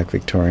of black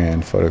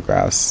Victorian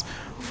photographs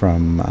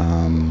from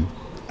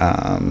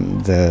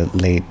the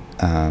late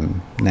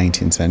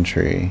 19th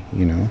century,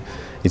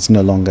 It's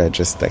no longer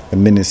just like the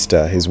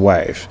minister, his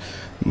wife,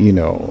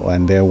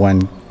 and they're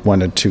one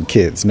or two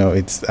kids. No,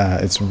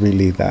 it's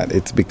really that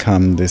it's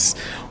become this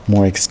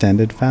more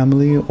extended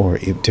family, or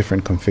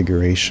different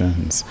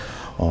configurations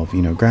of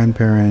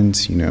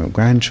grandparents,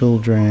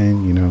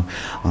 grandchildren,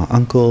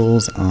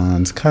 uncles,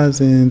 aunts,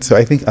 cousins. So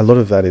I think a lot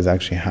of that is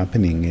actually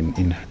happening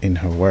in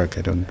her work.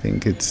 I don't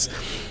think it's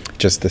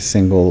just a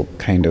single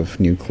kind of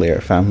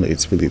nuclear family.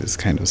 It's really this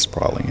kind of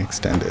sprawling,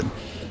 extended.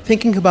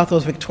 Thinking about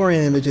those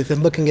Victorian images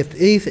and looking at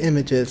these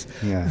images,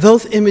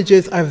 those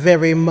images are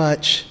very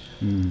much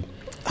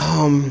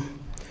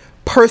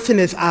person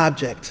is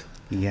object.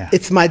 Yeah.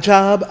 It's my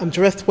job. I'm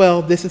dressed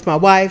well. This is my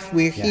wife.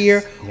 We're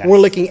here. Yes. We're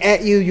looking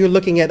at you. You're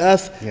looking at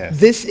us. Yes.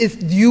 This is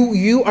you.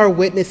 You are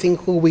witnessing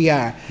who we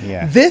are.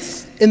 Yeah.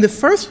 This, in the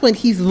first one,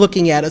 he's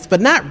looking at us, but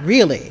not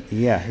really.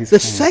 Yeah.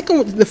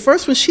 The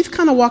first one, she's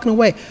kind of walking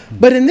away.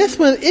 But in this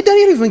one, it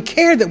doesn't even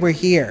care that we're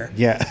here.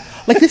 Yeah.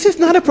 Like, this is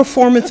not a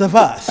performance of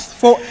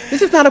us.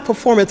 This is not a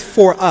performance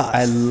for us.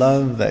 I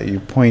love that you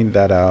point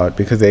that out,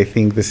 because I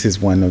think this is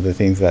one of the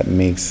things that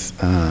makes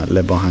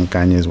Lebohang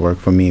Kanye's work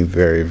for me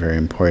very, very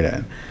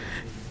important.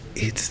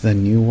 It's the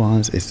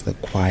nuance, it's the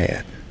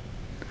quiet,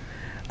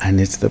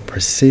 and it's the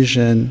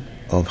precision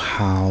of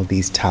how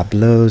these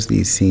tableaus,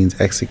 these scenes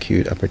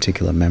execute a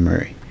particular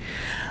memory.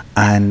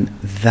 And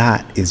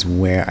that is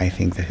where I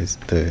think that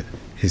the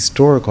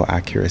historical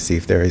accuracy,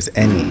 if there is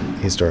any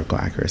historical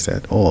accuracy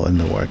at all in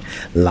the work,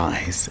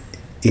 lies.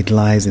 It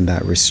lies in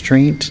that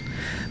restraint,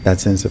 that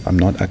sense of I'm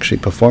not actually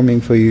performing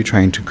for you,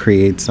 trying to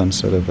create some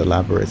sort of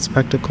elaborate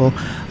spectacle.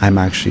 I'm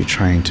actually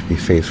trying to be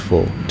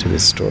faithful to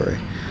this story.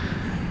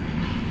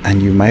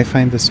 And you might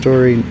find the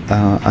story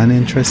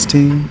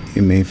uninteresting.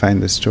 You may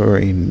find the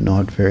story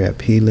not very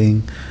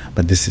appealing,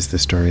 but this is the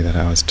story that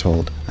I was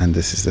told, and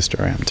this is the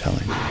story I'm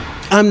telling.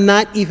 I'm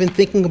not even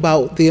thinking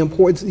about the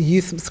importance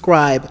you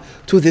subscribe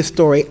to this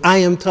story. I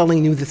am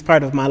telling you this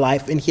part of my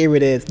life, and here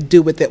it is.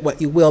 Do with it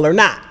what you will or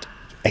not.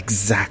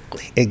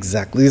 Exactly.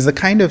 There's a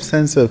kind of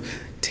sense of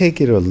take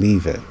it or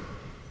leave it.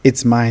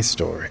 It's my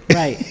story.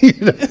 Right.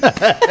 And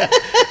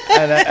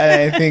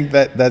I think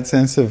that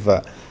sense of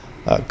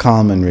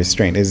calm and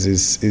restraint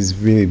is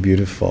really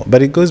beautiful.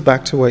 But it goes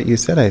back to what you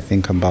said, I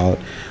think, about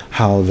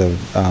how the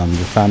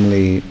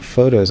family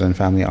photos and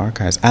family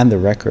archives and the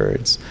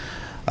records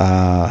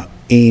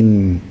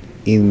in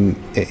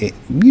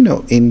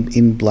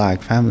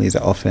black families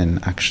are often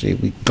actually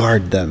we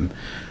guard them,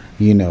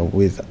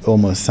 with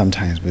almost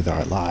sometimes with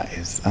our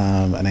lives,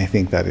 and I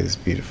think that is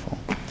beautiful.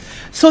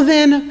 So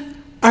then,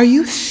 are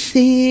you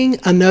seeing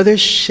another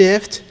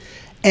shift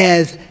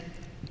as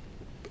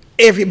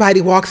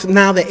everybody walks,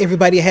 now that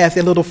everybody has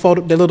their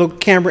little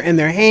camera in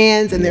their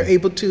hands and they're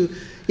able to,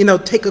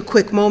 take a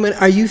quick moment?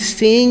 Are you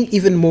seeing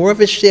even more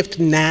of a shift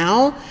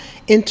now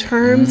in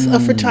terms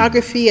of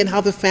photography and how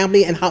the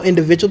family and how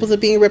individuals are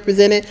being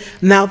represented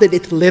now that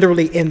it's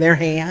literally in their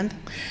hand?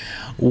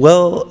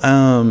 Well,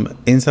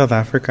 in South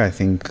Africa, I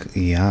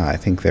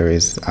think there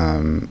is,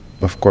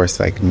 of course,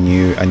 like a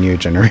new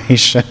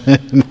generation.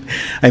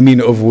 I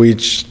mean, of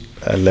which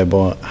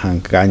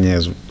Lebohang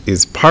Kanye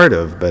is part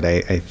of, but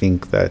I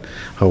think that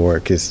her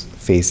work is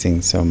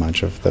facing so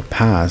much of the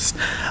past,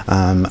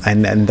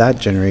 and that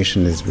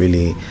generation is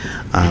really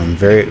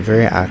very,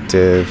 very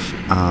active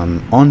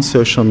on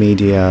social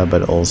media,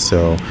 but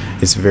also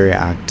is very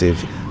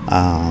active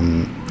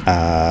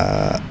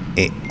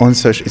on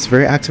social. It's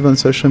very active on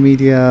social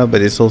media,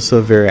 but it's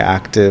also very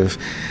active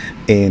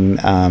in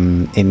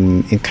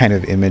kind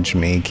of image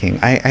making.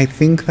 I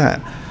think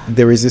that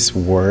there is this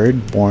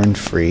word, born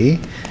free,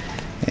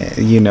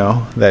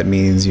 that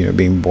means,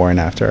 being born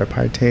after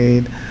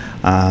apartheid.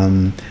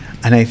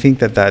 And I think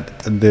that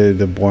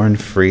the born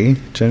free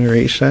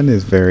generation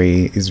is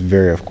very,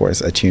 of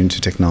course, attuned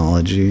to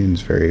technology and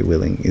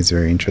is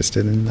very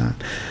interested in that.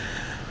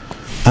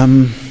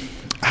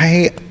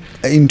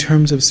 In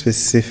terms of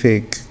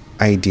specific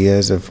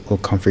ideas or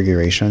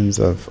configurations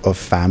of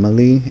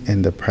family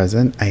in the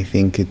present, I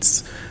think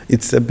it's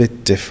a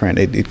bit different.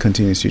 It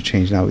continues to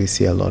change. Now we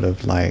see a lot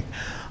of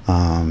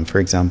for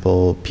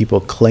example, people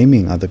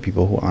claiming other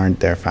people who aren't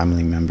their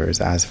family members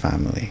as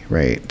family,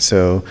 right?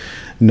 So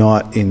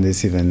not in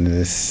this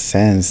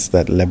sense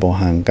that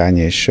Lebohang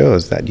Ganye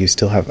shows that you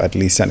still have at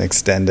least an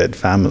extended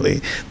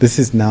family. This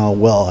is now,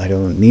 I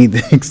don't need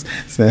this,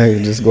 so I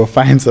can just go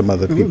find some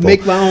other people.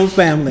 Make my own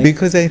family.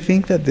 Because I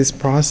think that this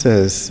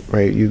process,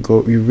 right, you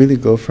really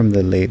go from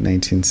the late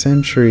 19th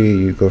century,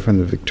 you go from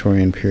the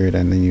Victorian period,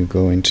 and then you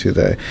go into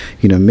the,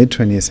 mid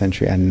 20th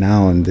century, and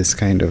now in this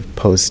kind of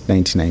post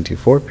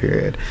 1994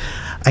 period,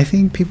 I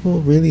think people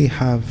really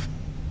have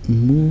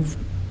moved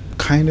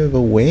kind of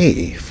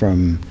away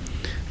from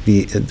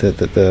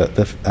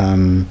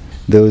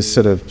those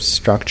sort of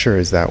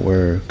structures that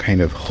were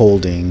kind of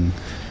holding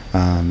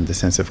the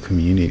sense of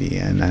community,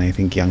 and I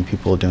think young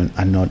people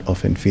are not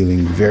often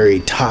feeling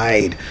very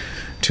tied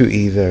to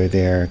either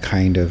their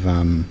kind of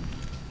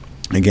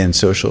again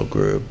social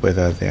group,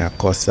 whether they are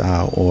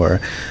Kosa or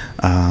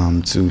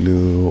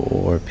Zulu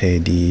or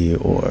Pedi,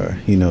 or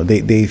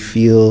they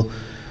feel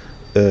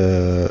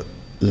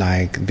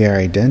like their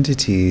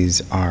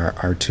identities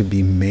are to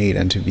be made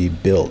and to be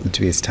built and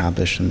to be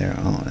established on their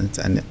own.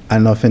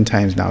 And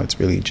oftentimes now it's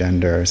really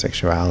gender,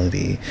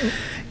 sexuality,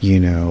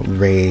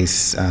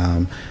 race.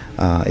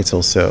 It's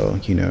also,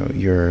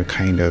 your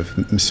kind of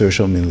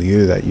social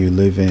milieu that you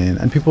live in.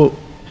 And people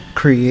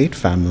create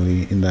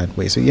family in that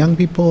way. So young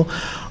people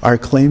are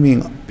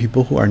claiming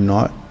people who are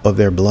not of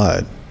their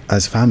blood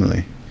as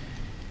family.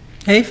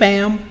 Hey,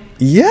 fam.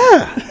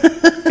 Yeah,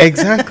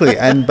 exactly.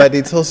 But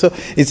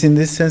it's in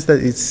this sense that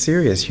it's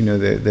serious.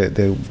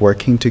 They're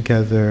working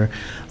together,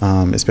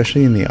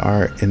 especially in the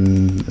art.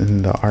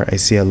 In the art, I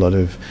see a lot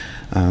of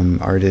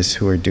artists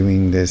who are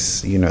doing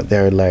this.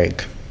 They're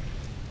like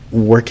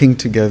working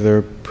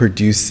together,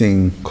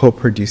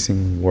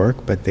 co-producing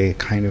work, but they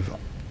kind of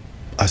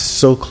are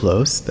so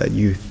close that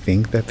you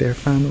think that they're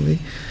family.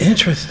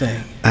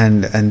 Interesting.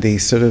 And they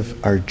sort of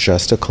are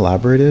just a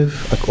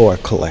collaborative or a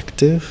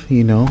collective,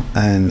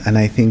 and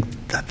I think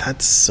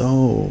that's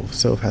so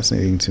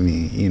fascinating to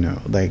me,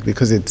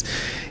 because it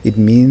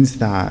means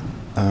that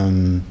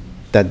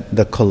that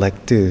the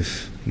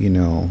collective,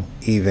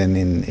 even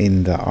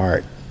in the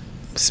art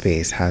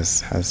space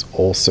has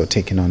also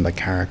taken on the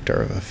character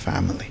of a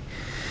family.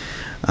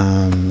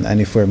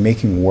 And if we're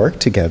making work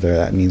together,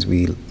 that means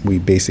we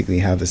basically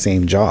have the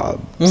same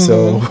job. Mm-hmm.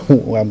 So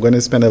I'm going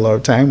to spend a lot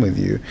of time with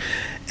you,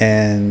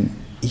 and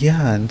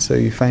so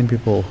you find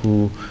people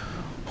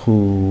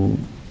who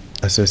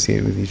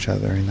associate with each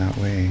other in that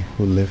way,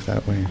 who live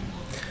that way.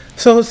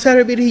 So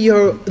Serubiri,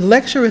 your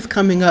lecture is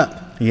coming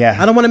up. Yeah.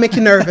 I don't want to make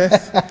you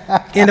nervous.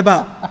 In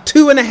about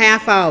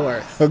 2.5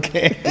 hours.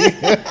 Okay.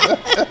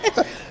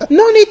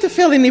 No need to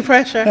feel any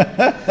pressure.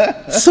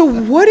 So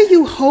what are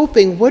you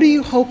hoping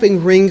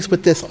rings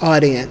with this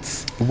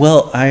audience?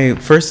 Well,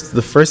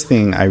 the first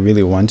thing I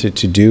really wanted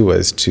to do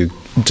was to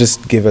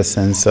just give a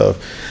sense of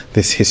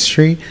this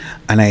history.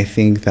 And I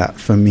think that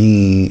for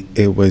me,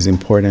 it was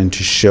important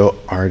to show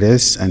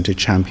artists and to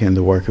champion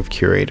the work of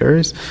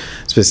curators.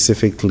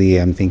 Specifically,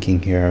 I'm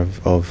thinking here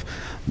of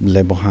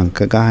Lebohang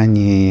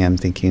Kaganye, I'm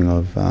thinking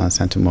of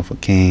Santumofo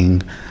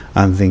King,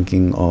 I'm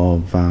thinking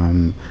of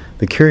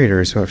the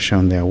curators who have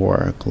shown their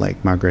work,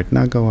 like Margaret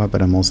Nagawa,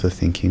 but I'm also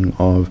thinking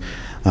of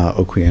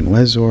Okuyen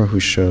Wezor, who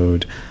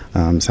showed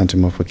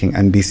Santumofo King,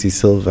 and BC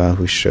Silva,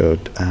 who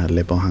showed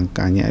Lebohang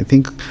Kaganye. I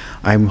think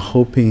I'm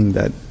hoping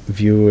that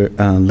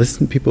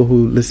people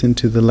who listen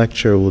to the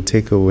lecture will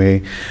take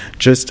away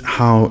just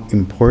how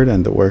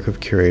important the work of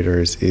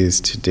curators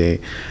is today,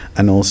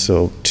 and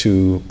also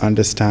to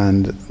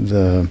understand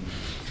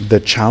the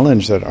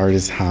challenge that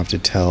artists have to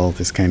tell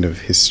this kind of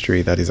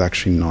history that is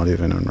actually not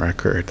even on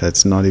record,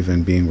 that's not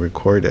even being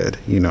recorded,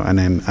 and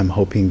I'm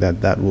hoping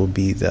that will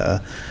be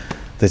the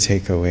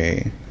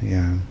takeaway.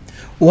 Yeah.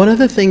 One of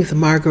the things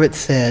Margaret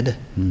said,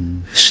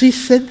 she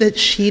said that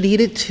she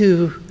needed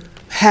to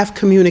have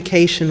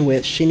communication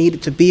with, she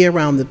needed to be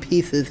around the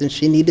pieces, and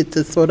she needed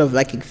to sort of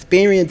like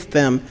experience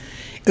them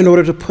in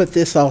order to put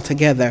this all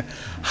together.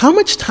 How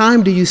much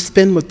time do you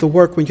spend with the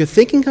work when you're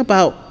thinking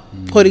about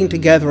putting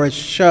together a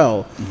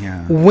show?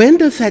 Yeah. When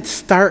does that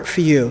start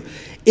for you?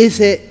 Is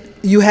it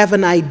you have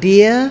an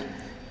idea?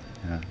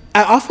 Yeah.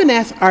 I often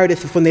ask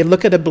artists if when they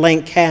look at a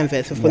blank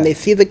canvas, when they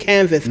see the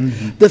canvas,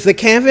 does the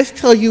canvas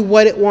tell you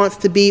what it wants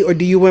to be, or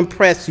do you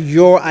impress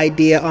your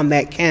idea on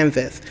that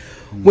canvas?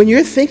 When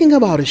you're thinking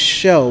about a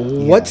show,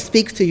 what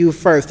speaks to you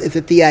first? Is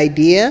it the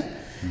idea?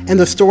 and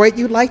the story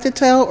you'd like to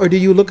tell? Or do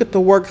you look at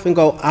the works and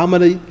go,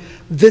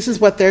 this is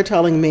what they're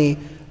telling me,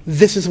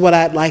 this is what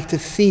I'd like to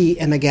see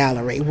in the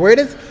gallery?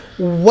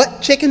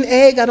 What chicken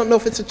egg? I don't know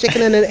if it's a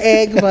chicken and an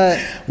egg, but...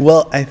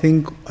 Well, I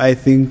think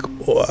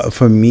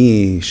for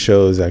me,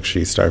 shows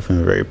actually start from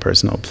a very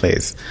personal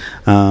place.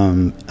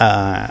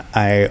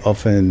 I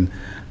often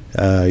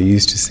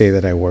used to say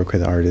that I work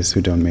with artists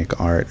who don't make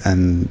art,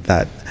 and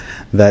that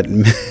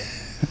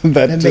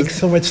makes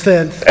so much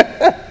sense.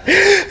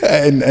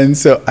 and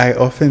so I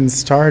often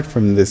start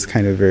from this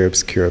kind of very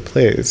obscure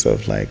place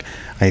of, like,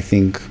 I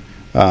think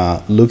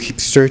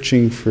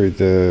searching for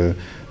the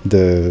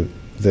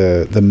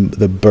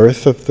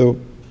birth of the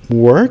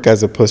work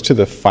as opposed to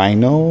the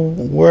final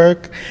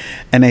work,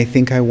 and I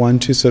think I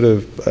want to sort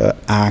of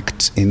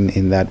act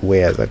in that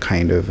way as a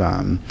kind of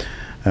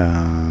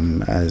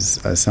as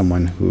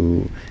someone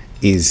who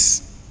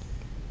is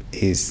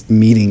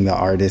meeting the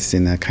artist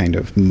in a kind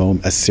of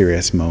a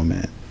serious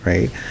moment,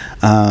 right?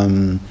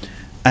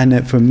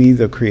 And for me,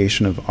 the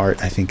creation of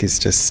art, I think, is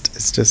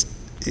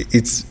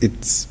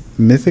it's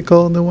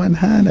mythical on the one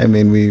hand. I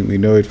mean, we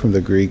know it from the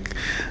Greek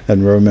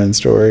and Roman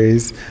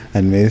stories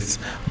and myths,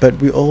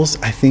 but we also,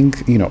 I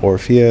think,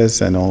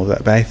 Orpheus and all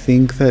that. But I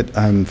think that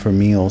for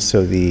me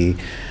also, the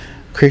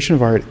creation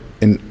of art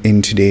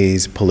in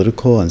today's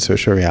political and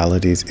social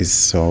realities is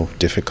so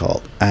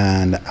difficult.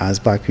 And as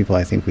Black people,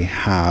 I think we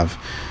have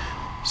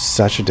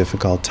such a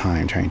difficult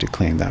time trying to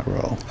claim that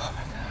role.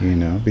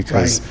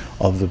 Because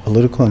of the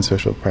political and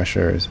social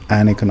pressures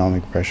and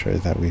economic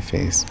pressures that we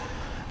face.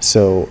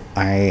 So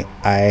I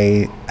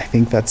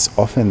think that's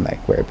often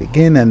like where I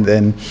begin, and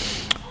then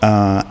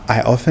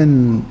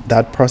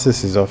that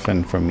process is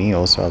often for me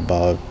also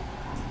about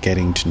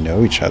getting to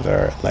know each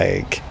other.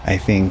 Like, I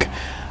think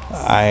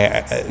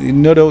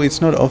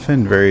it's not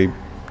often very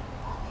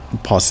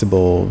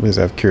possible because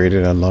I've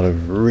curated a lot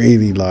of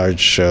really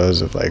large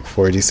shows of like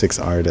 46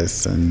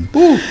 artists, and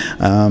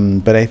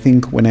but I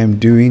think when I'm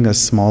doing a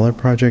smaller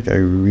project, I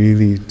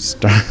really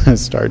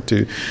start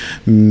to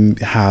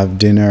have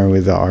dinner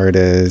with the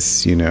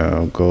artists,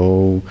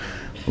 go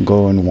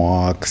on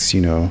walks,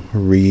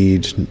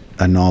 read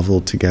a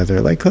novel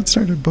together, like let's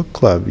start a book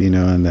club,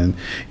 and then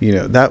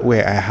that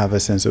way I have a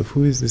sense of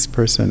who is this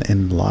person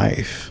in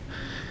life.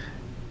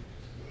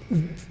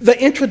 The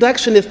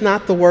introduction is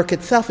not the work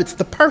itself, it's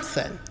the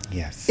person.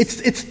 Yes.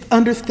 It's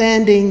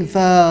understanding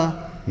the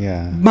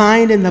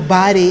mind and the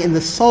body and the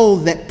soul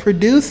that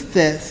produced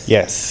this.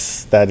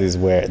 Yes, that's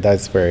where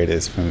it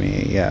is for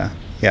me. Yeah,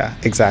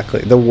 exactly.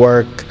 The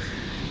work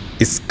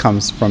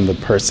comes from the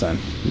person.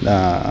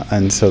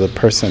 And so the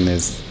person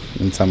is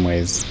in some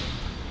ways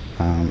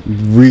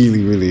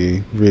really,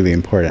 really, really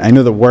important. I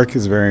know the work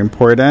is very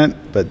important,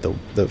 but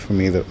for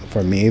me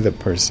the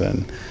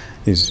person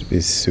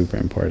is super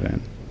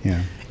important.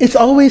 Yeah. It's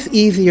always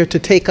easier to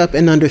take up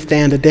and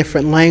understand a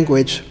different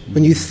language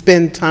when you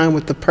spend time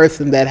with the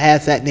person that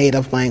has that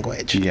native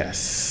language.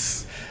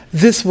 Yes.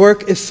 This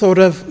work is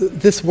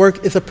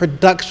a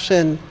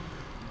production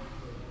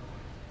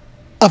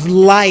of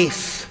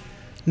life,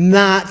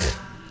 not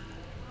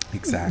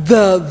exactly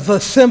the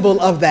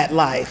symbol of that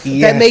life.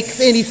 Yes. That makes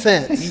any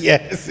sense.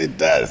 Yes, it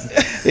does.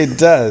 It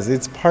does.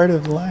 It's part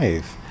of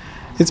life.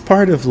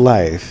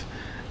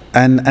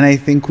 And I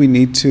think we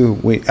need to.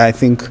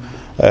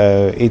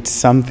 It's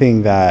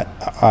something that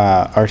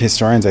art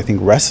historians, I think,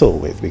 wrestle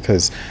with,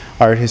 because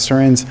art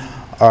historians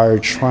are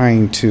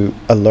trying to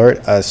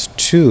alert us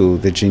to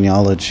the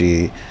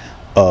genealogy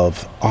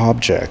of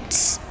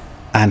objects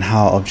and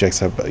how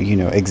objects are,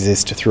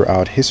 exist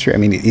throughout history. I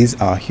mean, it is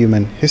our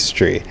human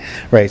history,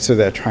 right? So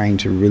they're trying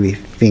to really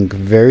think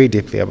very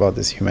deeply about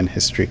this human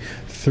history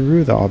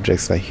through the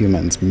objects that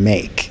humans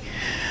make.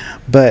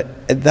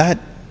 But that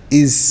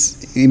is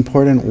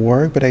important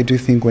work, but I do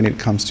think when it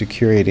comes to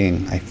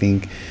curating, I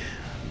think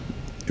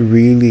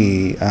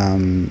really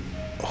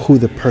who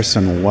the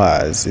person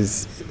was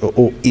is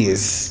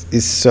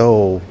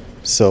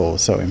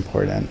so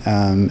important,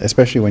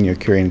 especially when you're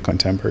curating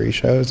contemporary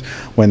shows,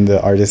 when the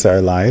artists are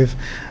alive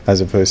as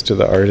opposed to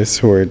the artists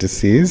who are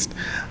deceased.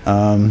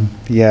 Better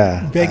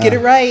get it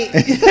right.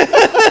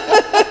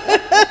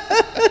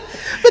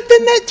 But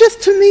then that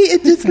just, to me,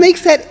 it just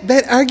makes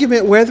that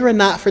argument whether or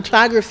not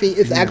photography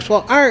is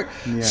actual art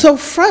so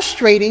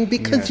frustrating,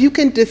 because you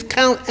can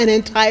discount an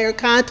entire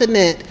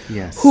continent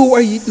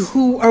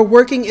who are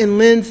working in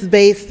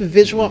lens-based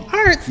visual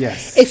arts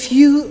if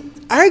you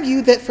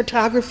argue that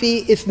photography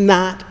is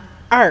not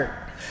art.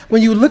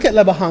 When you look at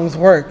Le Bahang's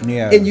work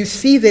and you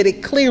see that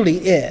it clearly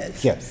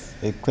is. Yes,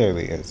 it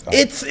clearly is.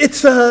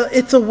 It's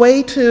a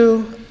way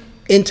to,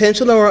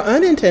 intentional or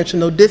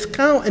unintentional,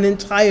 discount an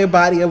entire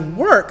body of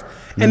work,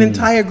 an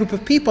entire group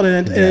of people,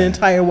 and an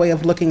entire way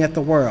of looking at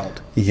the world.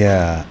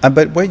 Yeah,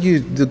 but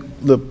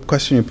the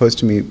question you posed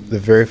to me, the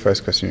very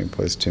first question you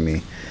posed to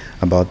me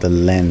about the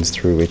lens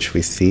through which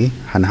we see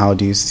and how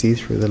do you see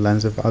through the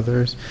lens of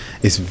others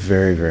is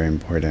very, very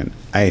important.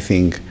 I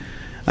think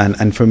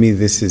And for me,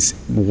 this is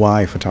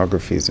why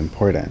photography is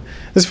important.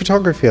 This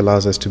photography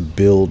allows us to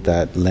build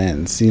that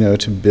lens,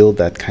 to build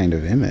that kind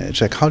of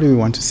image. Like, how do we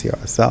want to see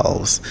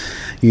ourselves,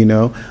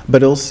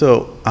 But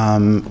also,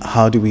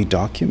 how do we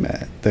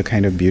document the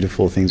kind of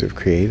beautiful things we've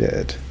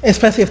created?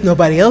 Especially if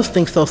nobody else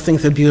thinks those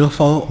things are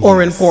beautiful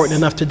or important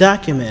enough to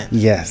document.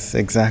 Yes,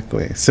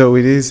 exactly. So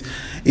it is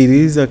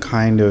a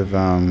kind of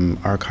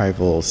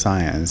archival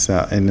science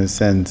in a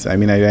sense. I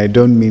mean, I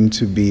don't mean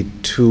to be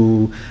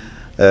too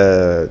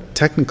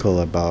technical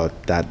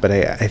about that, but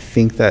I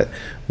think that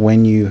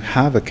when you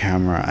have a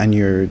camera and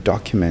you're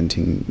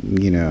documenting,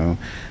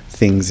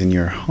 things in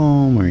your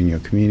home or in your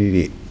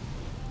community,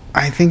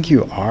 I think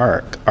you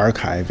are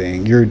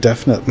archiving. You're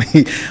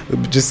definitely,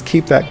 just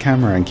keep that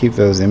camera and keep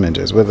those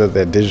images, whether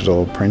they're digital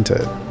or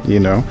printed,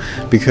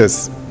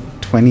 because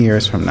 20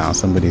 years from now,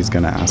 somebody's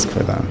going to ask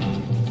for them.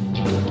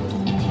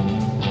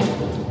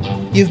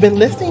 You've been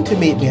listening to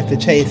Meet Me at the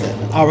Chazen.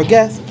 Our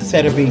guest,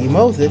 Serubiri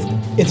Moses,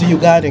 is a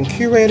Ugandan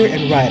curator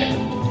and writer.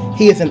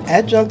 He is an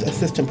adjunct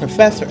assistant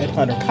professor at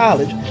Hunter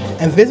College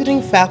and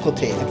visiting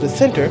faculty at the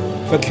Center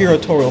for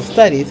Curatorial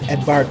Studies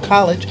at Bard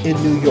College in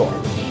New York.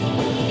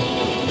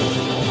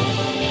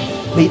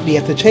 Meet Me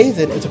at the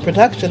Chazen is a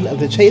production of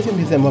the Chazen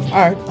Museum of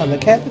Art on the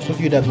campus of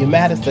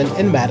UW-Madison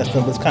in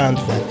Madison,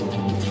 Wisconsin.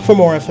 For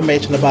more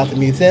information about the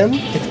museum,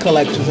 its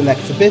collections and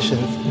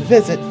exhibitions,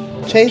 visit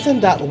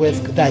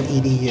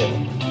chazen.wisc.edu.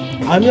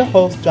 I'm your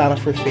host,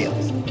 Jennifer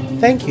Fields.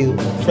 Thank you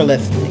for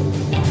listening.